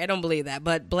 I'm sorry. I don't believe that.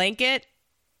 But Blanket,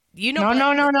 you know.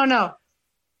 No.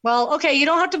 Well, okay, you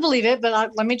don't have to believe it,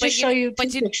 but let me just show you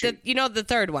two pictures. You know the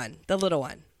third one, the little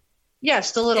one.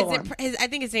 Yes, the little one. I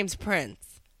think his name's Prince.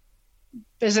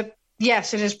 Is it?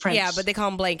 Yes, it is Prince. Yeah, but they call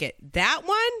him Blanket. That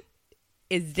one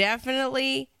is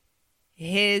definitely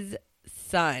his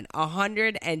son.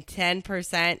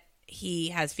 110%. He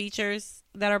has features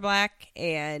that are black,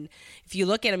 and if you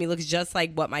look at him, he looks just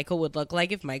like what Michael would look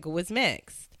like if Michael was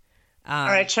mixed. All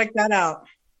right, check that out.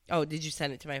 Oh, did you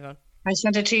send it to my phone? I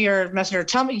sent it to your messenger.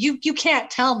 Tell me, you can't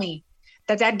tell me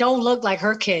that don't look like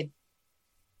her kid.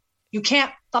 You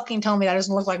can't fucking tell me that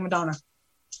doesn't look like Madonna.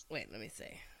 Wait, let me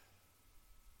see.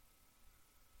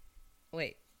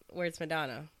 Wait, where's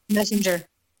Madonna? Messenger.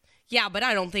 Yeah, but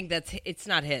I don't think it's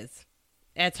not his.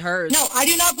 That's hers. No, I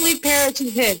do not believe Paris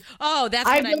is his. Oh, that's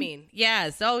what I mean.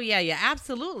 Yes. Oh, yeah,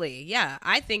 absolutely. Yeah,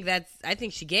 I think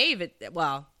she gave it.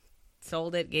 Well,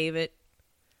 sold it, gave it.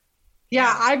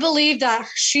 Yeah, I believe that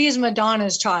she's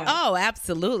Madonna's child. Oh,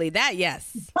 absolutely. That,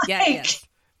 yes. Yeah, yes.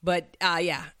 But,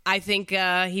 yeah, I think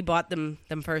he bought them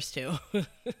first two.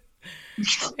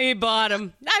 He bought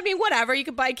them. I mean, whatever. You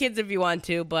can buy kids if you want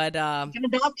to, but... You can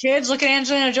adopt kids. Look at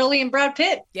Angelina Jolie and Brad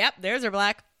Pitt. Yep, there's her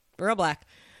black. Real black.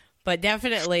 But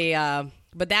definitely...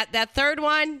 but that third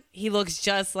one, he looks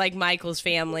just like Michael's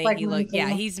family.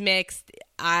 He's mixed.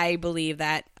 I believe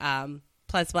that.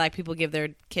 Plus, black people give their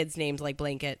kids names like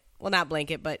Blanket. Well, not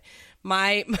Blanket, but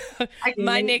my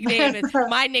nickname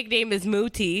is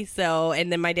Mootie. So,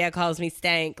 and then my dad calls me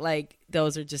Stank. Like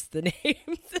those are just the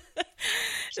names.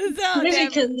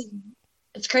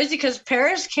 It's crazy because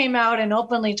Paris came out and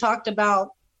openly talked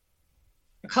about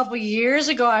a couple years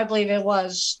ago, I believe it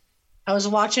was. I was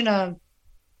watching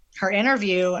her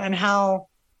interview and how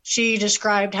she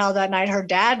described how that night her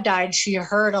dad died. She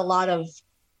heard a lot of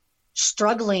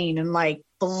struggling and like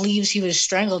believes he was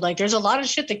strangled. Like there's a lot of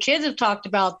shit the kids have talked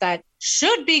about that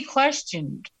should be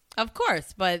questioned. Of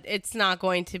course, but it's not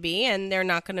going to be, and they're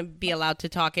not going to be allowed to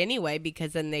talk anyway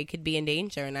because then they could be in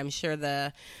danger. And I'm sure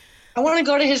I want to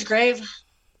go to his grave.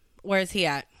 Where's he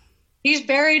at? He's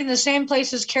buried in the same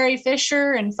place as Carrie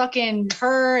Fisher and fucking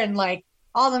her and like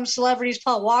all them celebrities.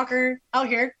 Paul Walker out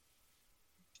here.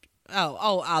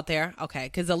 Oh, out there. Okay,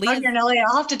 because Aaliyah. Out here in LA,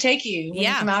 I'll have to take you. When you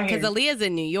come out here. Because Aaliyah's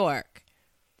in New York.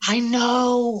 I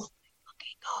know.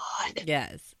 Fucking God.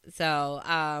 Yes. So,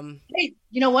 hey,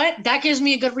 you know what? That gives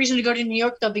me a good reason to go to New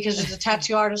York, though, because there's a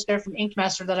tattoo artist there from Ink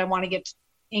Master that I want to get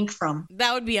ink from.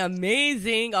 That would be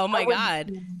amazing. Oh, my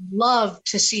God. Love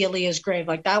to see Aaliyah's grave.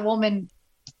 Like, that woman...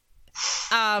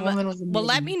 well,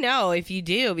 let me know if you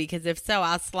do, because if so,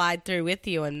 I'll slide through with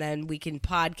you, and then we can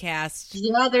podcast.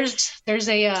 Yeah, there's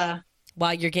a...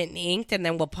 while you're getting inked, and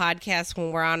then we'll podcast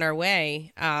when we're on our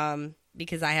way.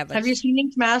 because I have Have you seen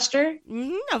Ink Master?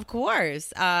 Of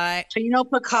course. So you know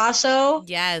Picasso?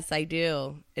 Yes, I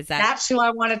do. That's who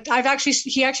I wanted.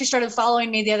 He actually started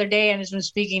following me the other day and has been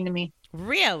speaking to me.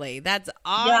 Really? That's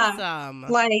awesome. Yeah.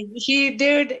 Like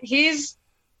he's.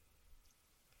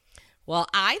 Well,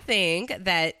 I think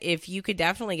that if you could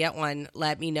definitely get one,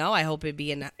 let me know. I hope it'd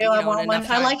be enough. I want one.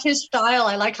 I like his style.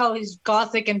 I like how he's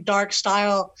gothic and dark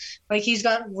style. Like he's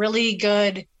got really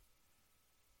good.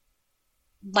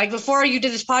 Like before you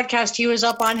did this podcast, he was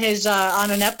up on his on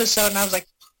an episode, and I was like,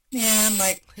 man,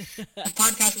 like the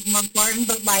podcast is more important.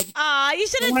 But like, you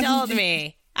should have told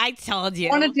me. I told you.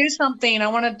 I want to do something. I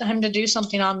wanted him to do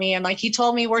something on me, and like he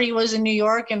told me where he was in New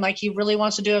York, and like he really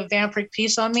wants to do a vampiric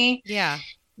piece on me. Yeah.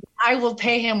 I will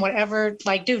pay him whatever.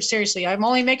 Like, dude, seriously, I'm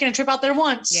only making a trip out there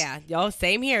once. Yeah.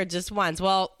 Same here, just once.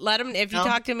 Well, let him, if you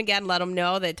talk to him again, let him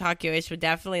know that Tokyo-ish would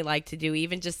definitely like to do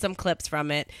even just some clips from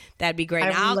it. That'd be great.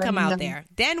 I'll come out there.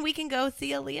 Then we can go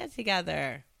see Aaliyah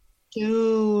together.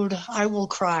 Dude, I will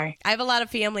cry. I have a lot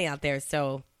of family out there,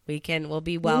 so we'll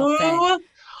be well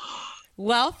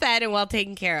fed and well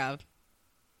taken care of.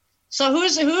 So who,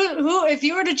 if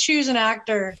you were to choose an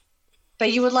actor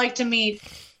that you would like to meet,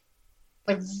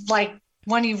 like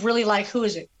one you really like, who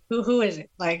is it? Who is it?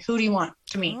 Like, who do you want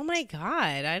to meet? Oh my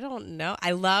God, I don't know.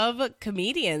 I love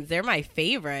comedians. They're my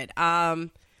favorite.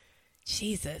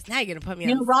 Jesus, now you're gonna put me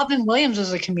on. Robin Williams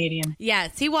was a comedian.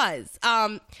 Yes, he was.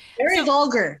 Very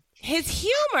vulgar. His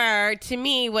humor to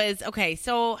me was okay.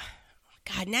 So,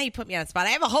 God, now you put me on the spot. I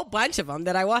have a whole bunch of them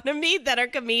that I want to meet that are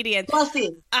comedians.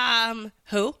 Fluffy.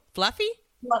 Who? Fluffy?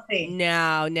 Fluffy.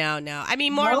 No. I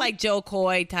mean, more like Joe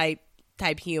Coy type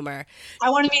humor.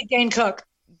 I want to meet Dane Cook.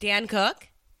 Dan Cook?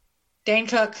 Dane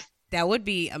Cook. That would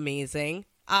be amazing.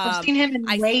 I've seen him in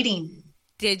Waiting.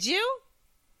 Did you?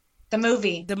 The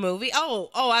movie.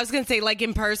 Oh, I was going to say, like,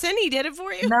 in person? He did it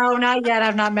for you? No, not yet.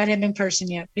 I've not met him in person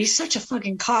yet. But he's such a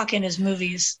fucking cock in his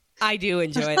movies. I do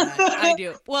enjoy that. I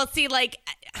do. Well, see, like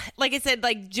I said,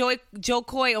 like, Joe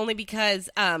Coy, only because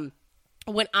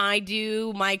when I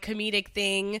do my comedic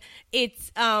thing,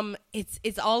 it's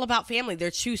all about family.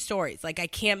 They're true stories. Like, I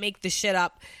can't make the shit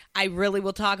up. I really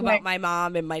will talk about my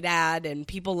mom and my dad, and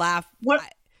people laugh.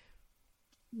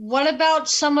 What about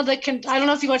some of the I don't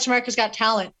know if you watch America's Got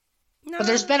Talent, but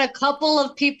there's been a couple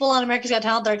of people on America's Got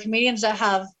Talent that are comedians that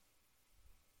have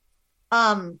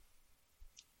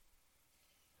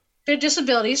their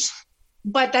disabilities,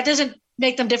 but that doesn't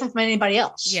make them different from anybody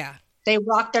else. Yeah. They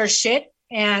rock their shit.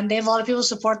 And they have a lot of people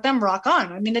support them. Rock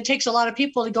on. I mean, it takes a lot of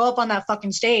people to go up on that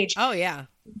fucking stage. Oh, yeah.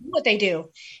 Do what they do.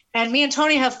 And me and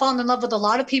Tony have fallen in love with a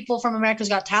lot of people from America's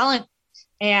Got Talent.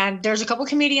 And there's a couple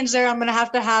comedians there. I'm going to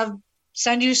have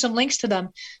send you some links to them.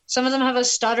 Some of them have a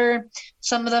stutter.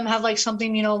 Some of them have like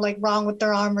something, like wrong with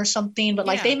their arm or something. But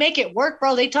like they make it work,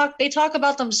 bro. They talk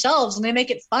about themselves and they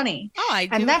make it funny. Oh, I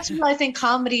do. And that's what I think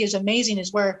comedy is amazing,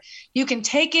 is where you can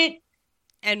take it.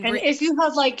 And if you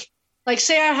have like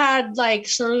say I had like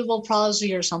cerebral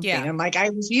palsy or something, and like I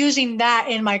was using that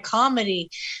in my comedy,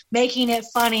 making it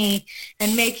funny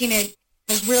and making it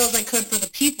as real as I could for the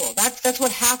people. That's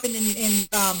what happened in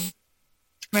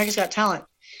America's Got Talent.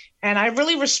 And I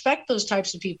really respect those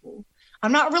types of people.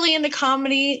 I'm not really into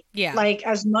comedy like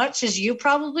as much as you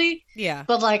probably. Yeah.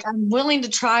 But like I'm willing to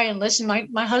try and listen.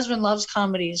 My husband loves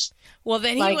comedies. Well,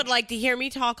 then he would like to hear me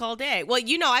talk all day. Well,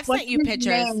 I've sent you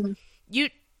pictures.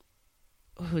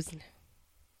 Who's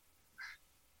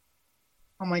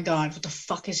Oh my God, what the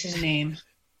fuck is his name?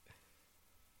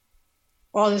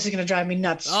 Oh, this is going to drive me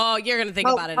nuts. Oh, you're going to think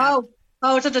about it now.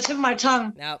 Oh, it's at the tip of my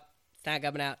tongue. Nope, it's not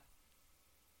coming out.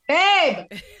 Babe!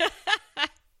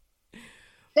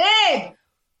 Babe!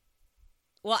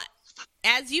 Well,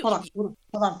 as you... Hold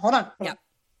on. Yeah.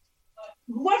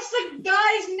 What's the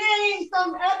guy's name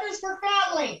from F is for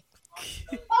Family?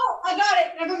 Oh, I got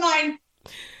it. Never mind.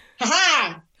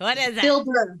 Ha-ha! What is it? Bill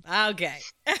Burr. Okay.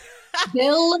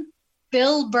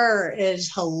 Bill Burr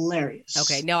is hilarious.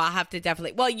 Okay, no, I'll have to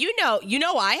definitely. Well, you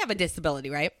know, I have a disability,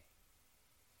 right?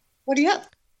 What do you have?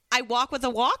 I walk with a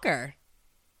walker.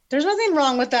 There's nothing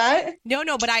wrong with that. No,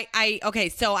 but okay,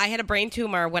 so I had a brain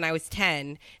tumor when I was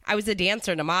 10. I was a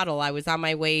dancer and a model. I was on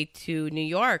my way to New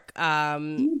York.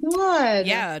 Good.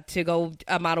 Yeah, to go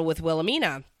model with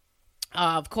Wilhelmina.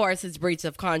 Of course, it's breach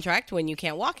of contract when you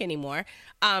can't walk anymore.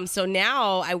 So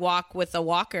now I walk with a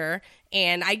walker,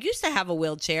 and I used to have a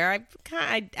wheelchair.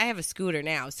 I have a scooter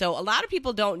now. So a lot of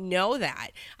people don't know that.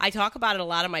 I talk about it a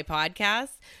lot on my podcast.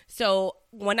 So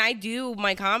when I do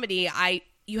my comedy,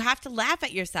 you have to laugh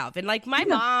at yourself. And like my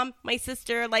mom, my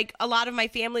sister, like a lot of my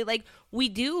family, like we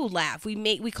do laugh. We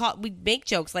make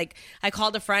jokes. Like I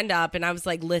called a friend up and I was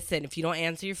like, listen, if you don't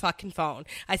answer your fucking phone,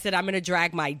 I said, I'm going to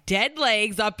drag my dead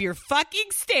legs up your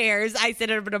fucking stairs. I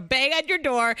said, I'm going to bang on your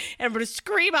door and I'm going to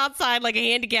scream outside like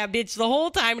a handicapped bitch the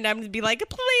whole time. And I'm going to be like,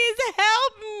 please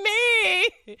help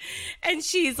me. And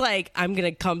she's like, I'm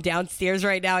going to come downstairs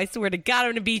right now. I swear to God, I'm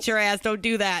going to beat your ass. Don't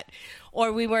do that.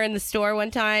 Or we were in the store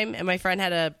one time and my friend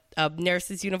had a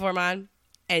nurse's uniform on.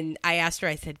 And I asked her,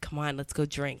 I said, come on, let's go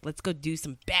drink. Let's go do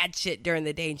some bad shit during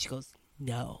the day. And she goes,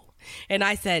 no. And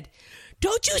I said,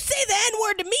 don't you say the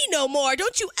N-word to me no more.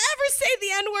 Don't you ever say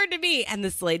the N-word to me. And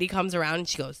this lady comes around and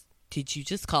she goes, did you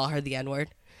just call her the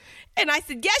N-word? And I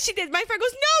said, yes, she did. My friend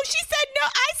goes, no, she said no.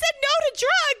 I said no to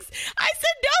drugs. I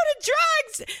said no to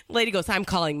drugs. Lady goes, I'm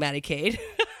calling Medicaid.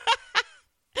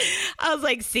 I was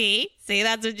like, see,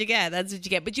 that's what you get. That's what you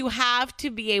get. But you have to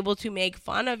be able to make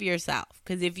fun of yourself.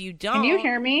 Because if you don't. Can you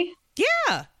hear me?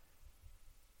 Yeah.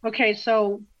 Okay,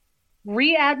 so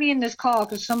re-add me in this call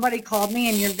because somebody called me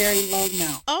and you're very low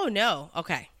now. Oh, no.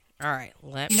 Okay. All right.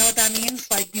 You know what that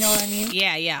means? Like, you know what I mean?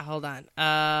 Yeah. Hold on.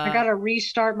 I got to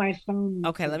restart my phone.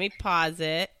 Okay, let me pause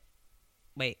it.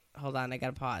 Wait, hold on. I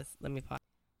got to pause. Let me pause.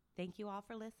 Thank you all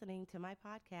for listening to my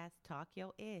podcast, Talk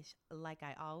Yo Ish. Like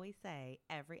I always say,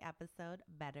 every episode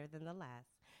better than the last.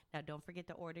 Now, don't forget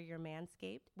to order your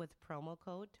Manscaped with promo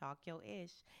code Talk Yo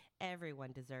Ish.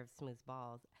 Everyone deserves smooth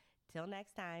balls. Till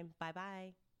next time,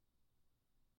 bye-bye.